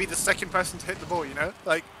better to be the second person to hit the ball, you know?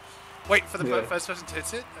 Like, wait for the Yeah. first person to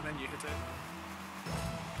hit it, and then you hit it.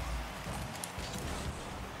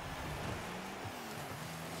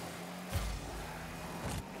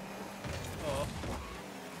 Oh.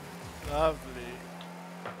 Lovely.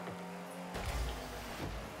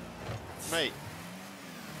 Mate,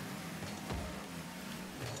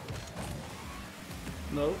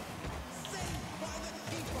 No.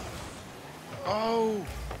 oh!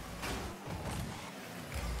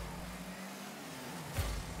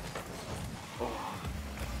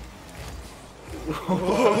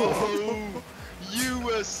 Oh! You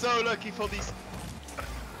were so lucky for this.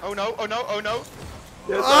 Oh no, oh no, oh no!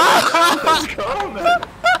 Yes, Alex. Let's go, man.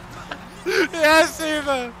 Yes,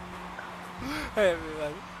 Timo! Hey,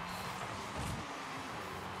 everyone.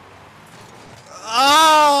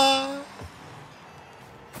 Ah!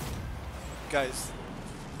 guys.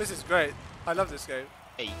 This is great. I love this game.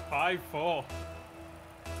 5-4. He's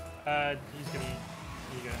gonna. Here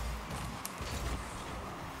you go.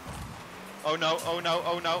 Oh no, oh no,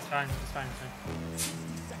 oh no. It's fine. It's fine.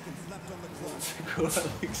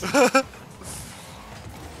 It's fine.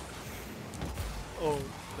 Oh,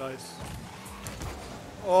 nice.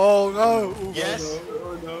 Oh no! Ooh, Yes.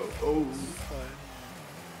 Oh no. Oh. fine.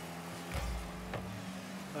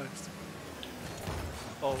 Nice.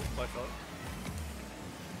 Oh, my fault.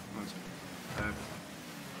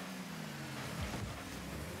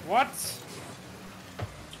 What?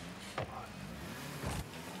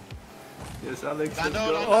 Yes, Alex. Let's Lando,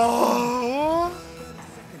 go. Lando. Oh!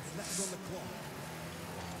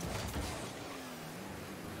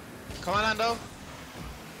 Come on, Lando.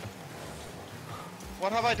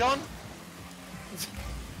 What have I done?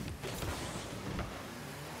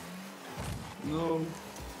 No.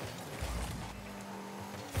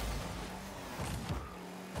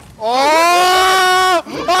 Oh!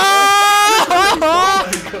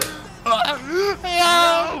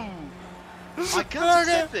 No! I can't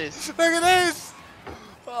accept this. Look at this!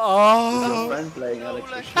 Oh! Friend playing Alex.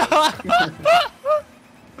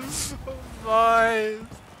 Fine.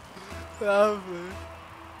 Lovely.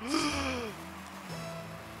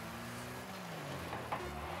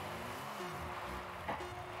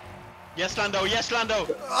 Yes, Lando. Yes, Lando.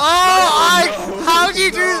 How do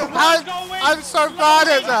you do that? I'm so bad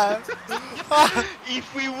at that.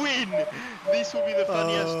 If we win, this will be the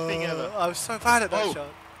funniest thing ever. I'm so bad at that Oh. shot.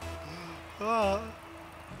 Oh.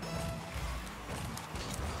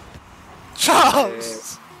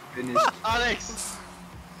 Charles! Finished. Alex.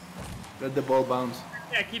 Let the ball bounce.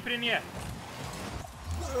 Yeah, keep it in here.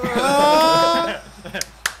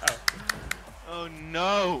 Oh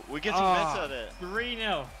no, we're getting better at it.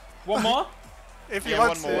 3-0. One more? If you Yeah,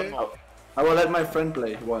 want one more, to. one more. I will let my friend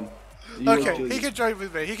play one. You will Okay, kill he you. can join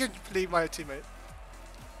with me. He can leave my teammate.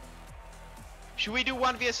 Should we do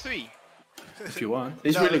 1vs3? If you want.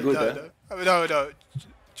 He's No, really good, no, eh? no. I mean, no.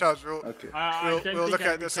 Charles, we'll, Okay. I We'll- don't we'll think look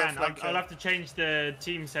at we this can. flank I'll here. have to change the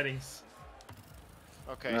team settings.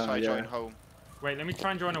 Okay, so I yeah. join home. Wait, let me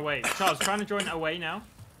try and join away. Charles, trying to join away now.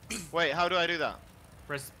 Wait, how do I do that?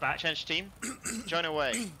 Press back. Change team? Join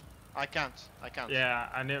away. I can't. Yeah,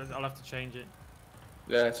 I know. I'll have to change it.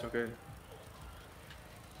 Yeah, it's okay.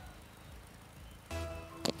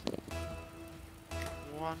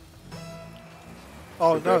 One.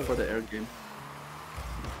 Oh Prepare no. for the air game.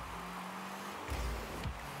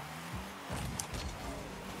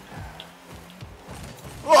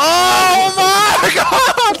 Oh my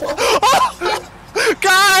god!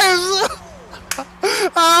 Guys!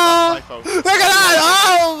 Oh, My fault. look at that!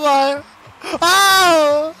 Oh my!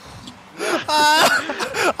 Oh!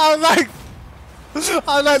 I'm like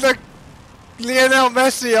the Lionel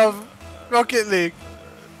Messi of Rocket League.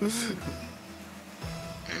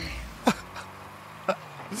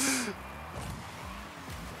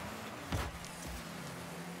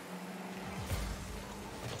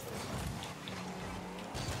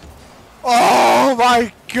 Oh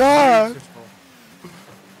my god!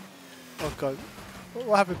 Oh god.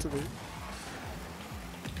 What happened to me?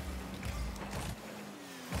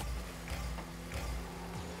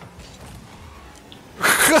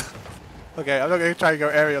 Okay, I'm not gonna try and go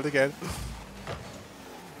aerial again.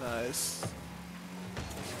 Nice.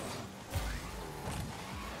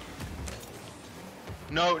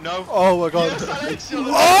 No, no. Oh my god. Yes, Alex, you're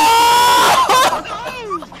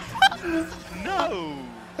Oh! No!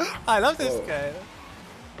 I love this Oh. game.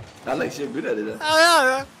 Alex, you're good at it, eh? Oh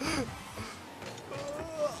yeah.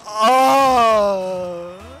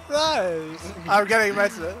 Oh, nice. I'm getting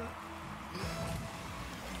better.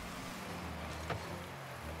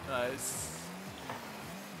 Nice.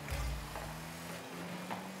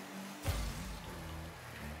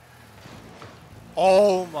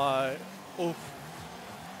 Oh my. Oof.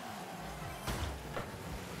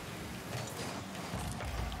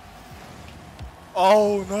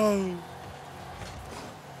 Oh no.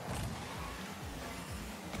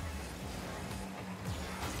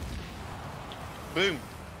 Boom.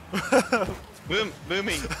 Boom.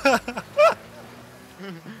 Booming.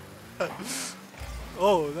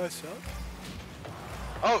 Oh, nice shot.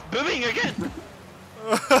 Oh, booming again.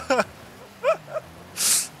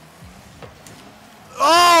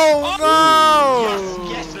 Oh no!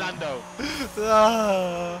 Yes, yes, Lando.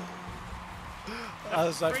 Ah.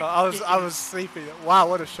 I was sleeping. Wow,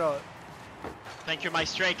 what a shot. Thank you, my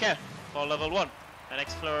striker, for level 1. And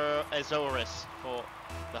Explorer Azores for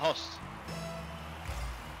the host.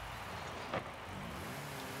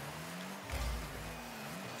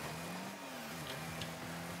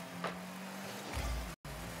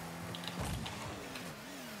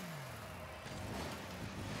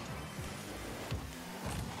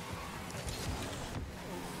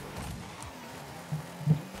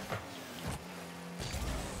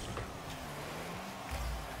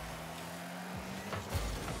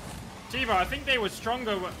 Thibaut, I think they were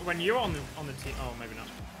stronger when you were on the team. Oh, maybe not.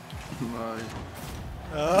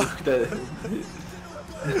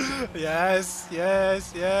 Yes,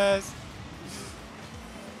 yes, yes.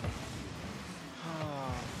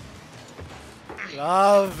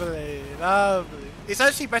 Lovely, lovely. It's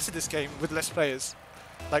actually better this game with less players.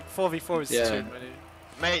 Like 4v4 is too many.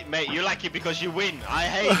 Mate, you like it because you win. I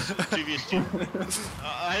hate 2vs2.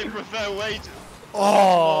 I prefer way to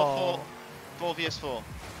 4 vs 4.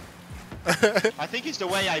 I think it's the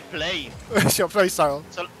way I play. It's your play style.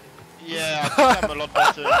 So, yeah, I think I'm a lot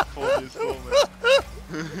better at 4 vs 4, man.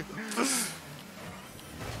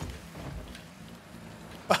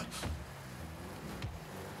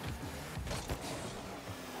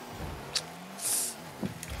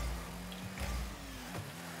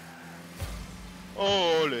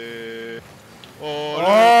 Ole! Ole!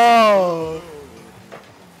 Oh!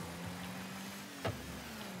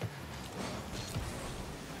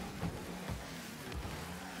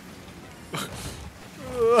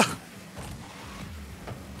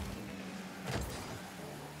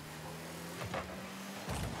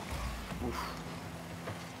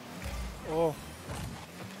 Oh.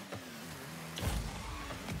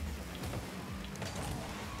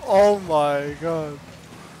 Oh my god.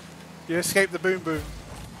 You escaped the boom boom.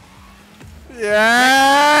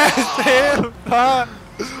 Yes!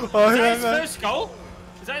 Oh, Is that his first goal?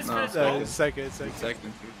 Is that his first goal? No, it's second.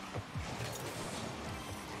 Second.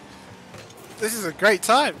 This is a great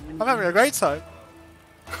time. I'm having a great time.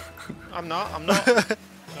 I'm not.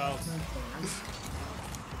 Charles.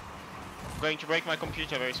 I'm going to break my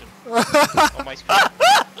computer very soon. On my screen.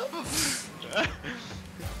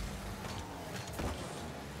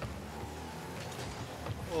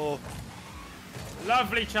 Oh.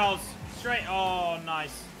 Lovely, Charles. Straight. Oh,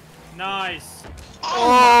 nice. Nice.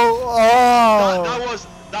 Oh!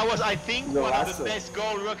 That was I think one of the best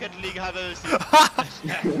goal Rocket League have ever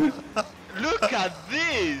seen. Look at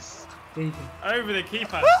this! Over the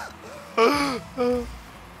keeper.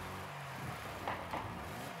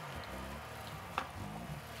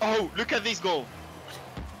 Oh, look at this goal.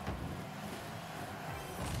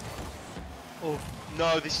 Oh.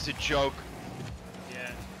 No, this is a joke.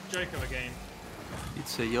 Yeah, joke of a game.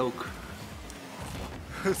 It's a yoke.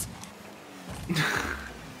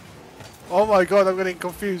 Oh my god, I'm getting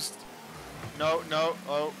confused. No.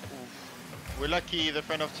 Oh, oof. We're lucky the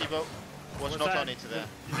friend of Thibaut was not on it there.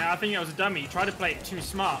 No, I think it was a dummy. He tried to play it too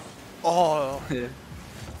smart. Oh. Yeah.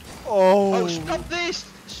 Oh. Oh, stop this!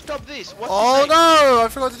 Stop this! What's Oh his name? no! I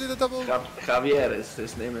forgot to do the double. Javier,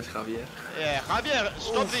 his name is Javier. Yeah, Javier,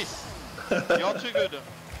 stop this! You're too good.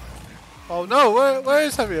 Oh no, where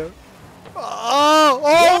is Javier? Oh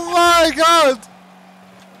my god!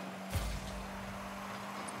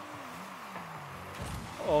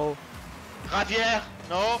 Oh. Javier,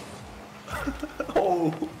 no!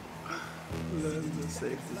 Oh!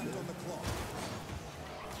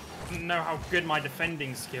 Know how good my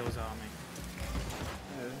defending skills are, mate.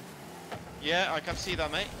 Yeah, I can see that,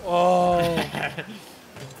 mate. Oh.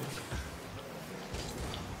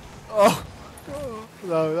 Oh.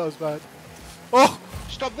 No, that was bad. Oh!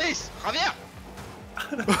 Stop this! Javier!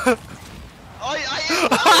 Why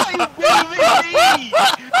are you moving me?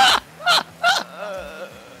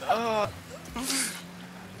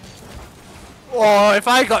 Oh, if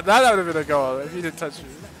I got that, that would have been a goal. If you didn't touch me.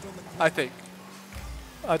 I think.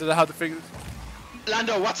 I don't know how to figure this.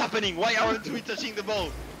 Lando, what's happening? Why aren't we touching the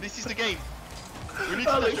ball? This is the game. We need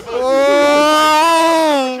to touch the ball.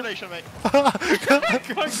 Oh! Congratulations, mate.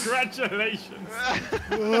 Congratulations.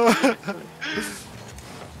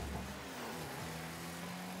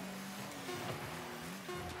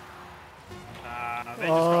 They just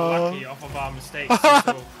got lucky off of our mistakes. That's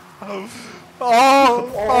all. Oh!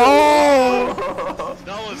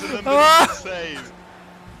 That was an unbelievable save.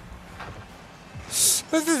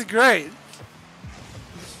 This is great.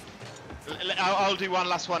 I'll do one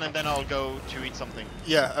last one and then I'll go to eat something.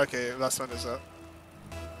 Yeah, okay, last one is up.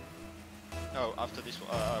 Oh, after this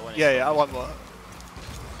one. When Yeah, I want more.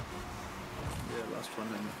 Yeah, last one,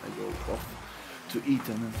 and I go off to eat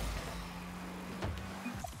and then.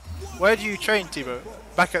 Where do you train, Thibaut?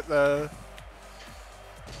 Back at the...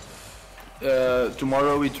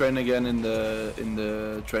 Tomorrow we train again in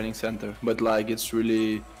the training center, but like it's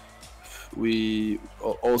really we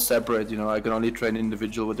all separate. You know, I can only train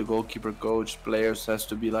individual with the goalkeeper coach. Players has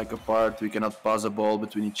to be like apart. We cannot pass a ball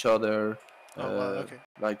between each other. okay.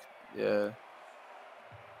 Like yeah,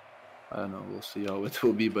 I don't know. We'll see how it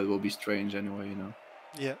will be, but it will be strange anyway. You know.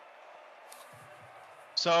 Yeah.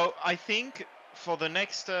 So I think for the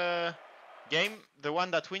next game, the one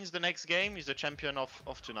that wins the next game is the champion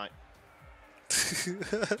of tonight.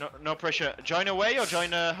 No pressure. Join away or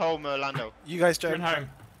join home, Lando? You guys We're join. home.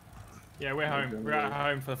 Yeah, we're home. We're at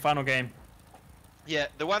home for the final game. Yeah,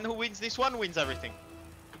 the one who wins this one wins everything.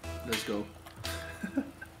 Let's go.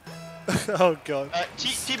 Oh god.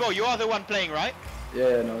 Thibaut, you are the one playing, right?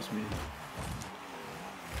 Yeah, no, it's me.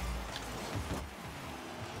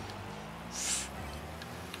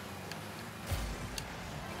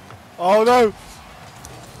 Oh no!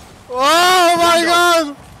 Oh my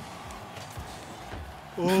god!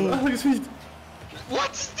 Oh.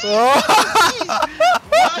 What's this? Oh,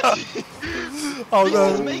 What? oh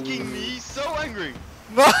This is no! making me so angry.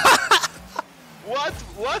 No!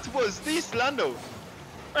 What was this, Lando?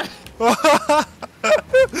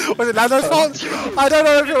 Was it Lando's fault? I don't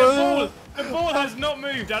know if it was. The ball has not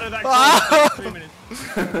moved out of that corner for 3 minutes.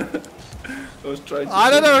 I was trying to. I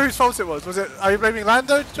don't know whose fault it was. Was it? Are you blaming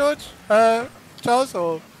Lando, George? Charles,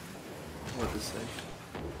 or What to say?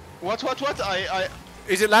 What? I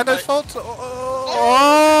is it Lando's I- fault? Yes,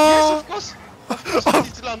 of course. Of course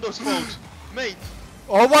it's Lando's fault. Mate.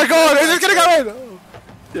 Oh my god! Is it gonna go in?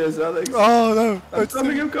 Yes, Alex. Oh no!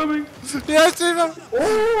 I'm coming. Yes, Timo!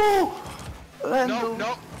 Oh! Lando.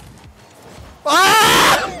 No.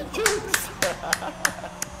 Ah!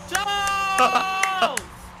 Charles!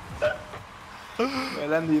 Yeah,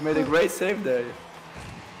 Lando, you made a great save there.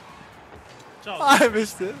 Charles. I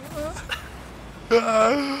missed it.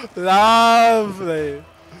 Lovely.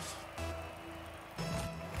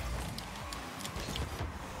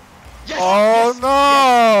 Yes. Oh yes.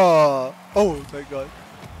 no! Oh, thank God.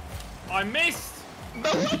 I missed!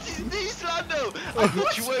 But what is this, Lando? I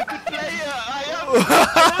thought you were a good player. I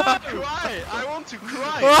want to cry. I want to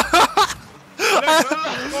cry.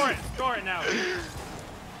 Look, score it now.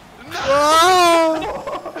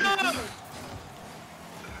 Oh!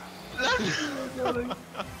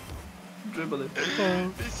 Dribble it.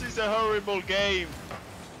 This is a horrible game.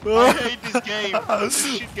 I hate this game. It's a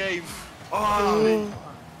shit game. Oh.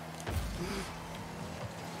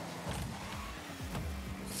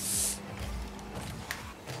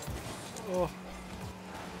 Oh.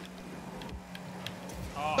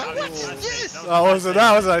 Oh, But Alex, what's that's this? it.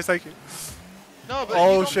 That was nice, thank you. No, but Oh,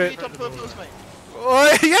 you don't shit. do it on purpose, mate.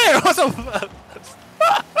 Oh, yeah, it was a...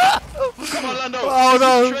 Come on, Lando. Oh, This is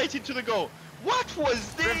no. straight into the goal. What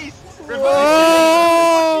was this?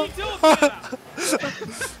 Oh! What are you talking about?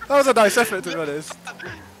 That was a nice effort, to be honest.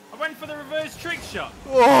 I went for the reverse trick shot.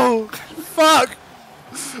 Oh, fuck!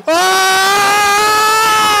 Ah!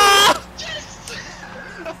 Yes!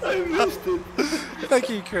 I missed it. Thank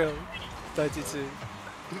you, Krill. 92.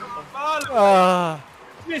 Oh, Ah.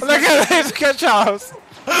 Look at this, look at Charles.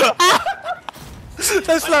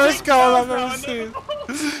 The slowest goal I've ever seen.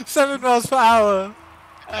 7 miles per hour.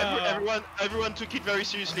 Everyone took it very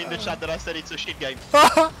seriously in the chat that I said it's a shit game.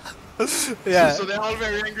 Yeah. So they're all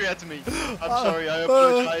very angry at me. I'm sorry, I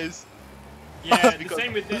apologize. Yeah, Because-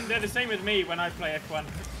 they're the same with me when I play F1.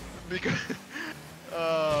 Because...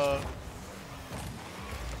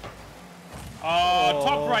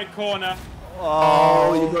 Top right corner.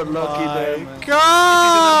 Oh, you got lucky there, man.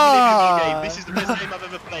 God! This is the best game I've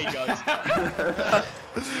ever played, guys.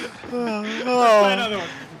 Play another one.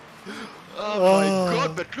 Oh my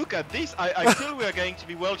god, but look at this. I feel we are going to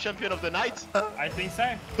be world champion of the night. I think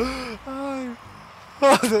so.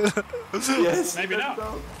 Yes. Maybe not.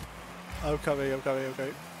 I'm coming. I hate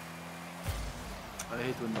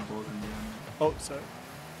when the ball's in the end. Oh, sorry.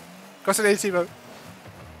 Got an AT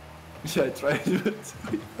Yeah, I tried it.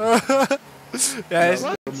 Yes.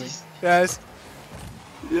 What? Yes.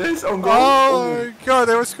 Yes, on goal. Oh my god,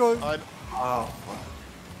 they were scoring. I'm- Oh, fuck.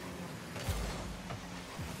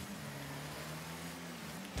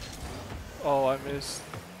 Oh, I missed.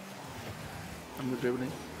 I'm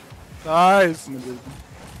dribbling. Nice. I'm dribbling.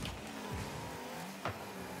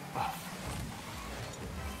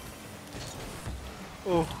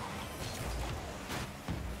 Oh.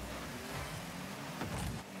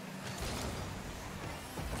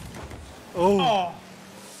 Oh.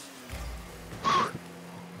 Oh,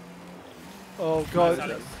 Oh god.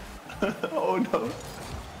 Alex. Oh no.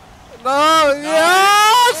 No!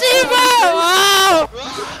 Yeah! Thibaut! Oh!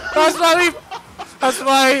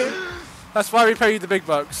 That's why we pay you the big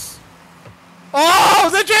bucks. Oh,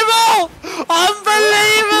 the dribble!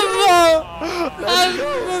 Unbelievable! That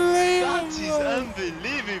is Unbelievable!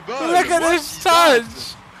 unbelievable. Look at What this is that?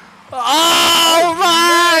 touch! Oh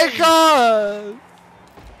my god!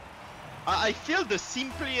 I feel the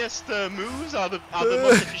simplest moves are the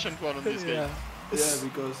most efficient one on this game. Yeah. Yeah,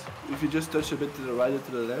 because if you just touch a bit to the right or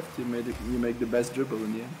to the left, you make the best dribble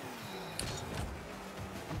in the end.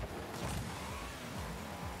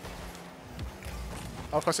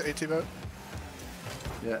 I'll cross it 80 vote.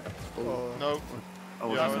 Yeah. Oh. No. I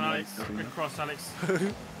was Nice Yeah, one, on Alex. that. Good cross, Alex.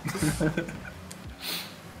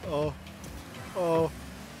 Oh. Oh.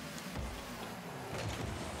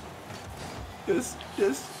 Yes,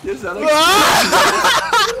 Alex.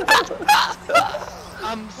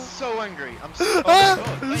 I'm so angry. I'm so. Oh my god.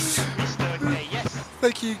 Thank you, Mr. K. Yes.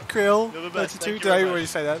 Thank you, Krill. You're the best. 32. Thank you Did I very already much.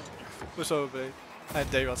 say that? Was probably. And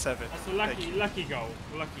Dave on 7. That's a lucky goal.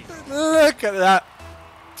 Lucky goal. Look at that.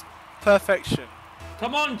 Perfection.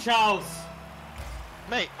 Come on, Charles.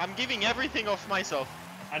 Mate, I'm giving everything off myself.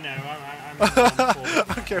 I know. I'm not on form.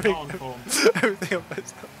 I'm giving Not on form. everything on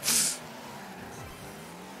myself.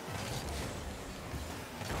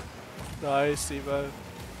 Nice, Thibaut.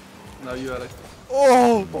 Now you, Alex.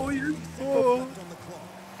 Oh! Oh!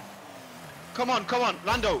 Come on,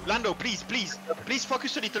 Lando, please,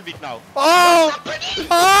 focus a little bit now. Oh!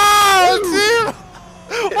 Oh! Tim!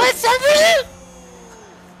 What's happening?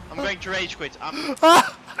 I'm going to rage quit. I'm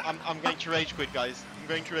going to rage quit, guys. I'm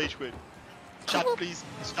going to rage quit. Chat, please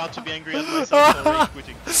start to be angry at myself for rage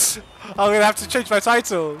quitting. I'm gonna have to change my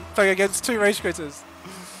title. Playing against 2 rage quitters.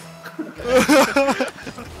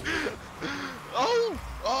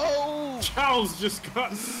 Oh! Charles just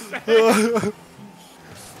got.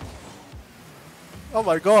 Oh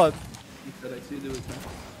my god. Alex, you do it, man.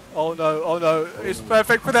 Oh no, it's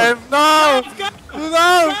perfect for them. No!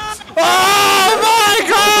 No! Oh my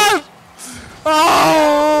god!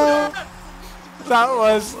 Oh! That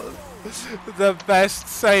was the best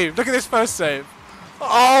save. Look at this first save.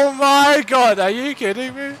 Oh my god, are you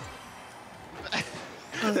kidding me?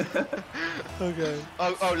 Okay.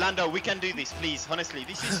 Oh, Lando, we can do this, please. Honestly,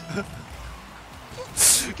 this is.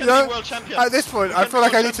 We can You know, be world champions. at this point, We I can feel be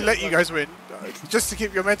like I world need to let you champions, guys win. Just to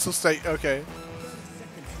keep your mental state okay.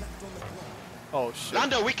 Oh shit.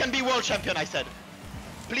 Lando, we can be world champion, I said.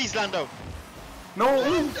 Please, Lando. No!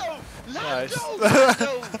 Lando! Nice.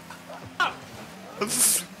 Lando!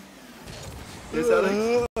 Yes,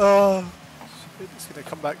 Alex. Oh, shit, it's gonna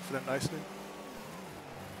come back for them nicely.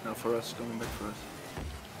 Now for us, coming back for us.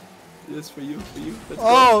 Yes, for you. Let's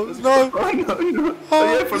Oh, go. Let's no. Go. Oh, no.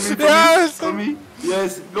 Oh, yeah, for me. Yes. For me.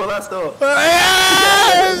 Yes, go last though.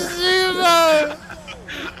 Yes, Thibaut!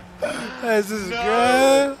 This is great.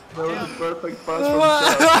 That was a perfect pass from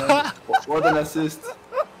Charles, man. What an assist.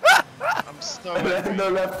 I'm so angry. No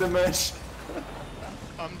left the match.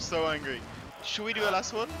 I'm so angry. Should we do a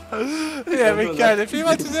last one? Yeah, we can. If you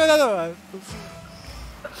want to do another one.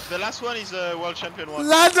 The last one is a world champion one.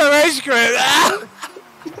 Lando Rage Quit!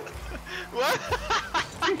 What?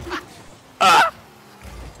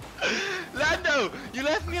 Lando, you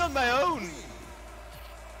left me on my own.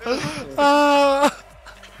 Oh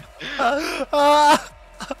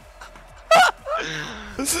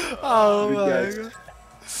Good my guys. god.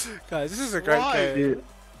 Guys, this is a great Why? game.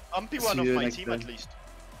 I'm P1 See of you my next team time. at least.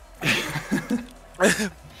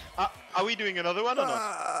 Are we doing another one or not?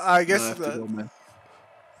 I No, guess I have to go, man.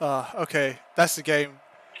 okay, that's the game.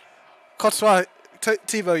 Courtois,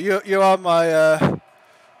 Thibaut, you are my.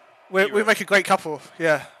 We Hero. make a great couple.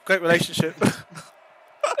 Yeah, great relationship.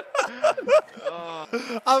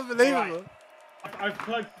 Unbelievable. I've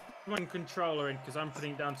plugged my controller in because I'm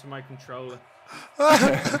putting it down to my controller.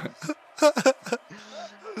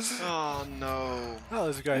 Oh no. That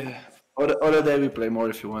was great. Other day we play more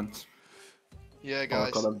if you want. Yeah, Or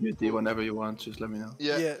guys. Call of Duty whenever you want. Just let me know.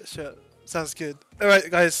 Yeah, sure. Sounds good. All right,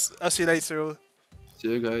 guys. I'll see you later. All. See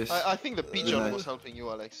you guys. I think the pigeon night. was helping you,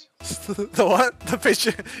 Alex. The what? The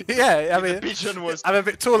pigeon? Yeah, I mean, the pigeon was. I'm a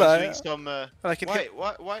bit was taller. doing some. I can hit.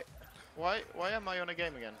 Why am I on a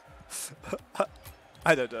game again?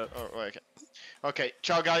 I don't know. Oh, okay. Okay,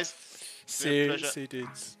 ciao, guys. See you, pleasure. see you,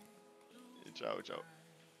 dudes. Ciao, ciao.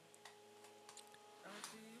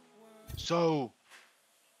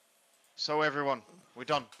 So everyone, we're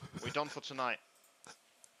done. We're done for tonight.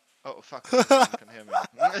 Oh fuck! You can hear me.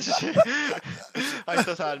 I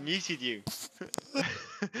thought I had muted you.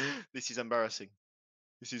 This is embarrassing.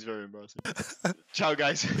 This is very embarrassing. Ciao,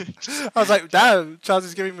 guys. I was like, damn, Charles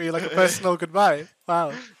is giving me like a personal goodbye.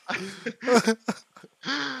 Wow.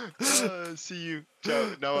 See you.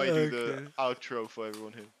 Ciao. Now I do the Okay. outro for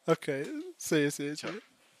everyone here. Okay, see you.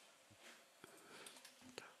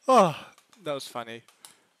 Oh, that was funny.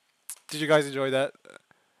 Did you guys enjoy that?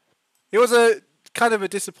 It was a kind of a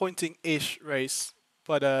disappointing-ish race,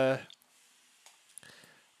 but I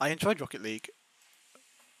enjoyed Rocket League.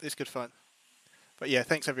 It's good fun. But yeah,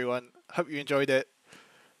 thanks everyone. Hope you enjoyed it.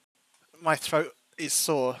 My throat is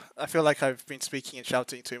sore. I feel like I've been speaking and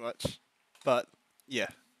shouting too much. But yeah,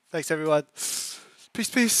 thanks everyone.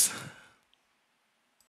 Peace.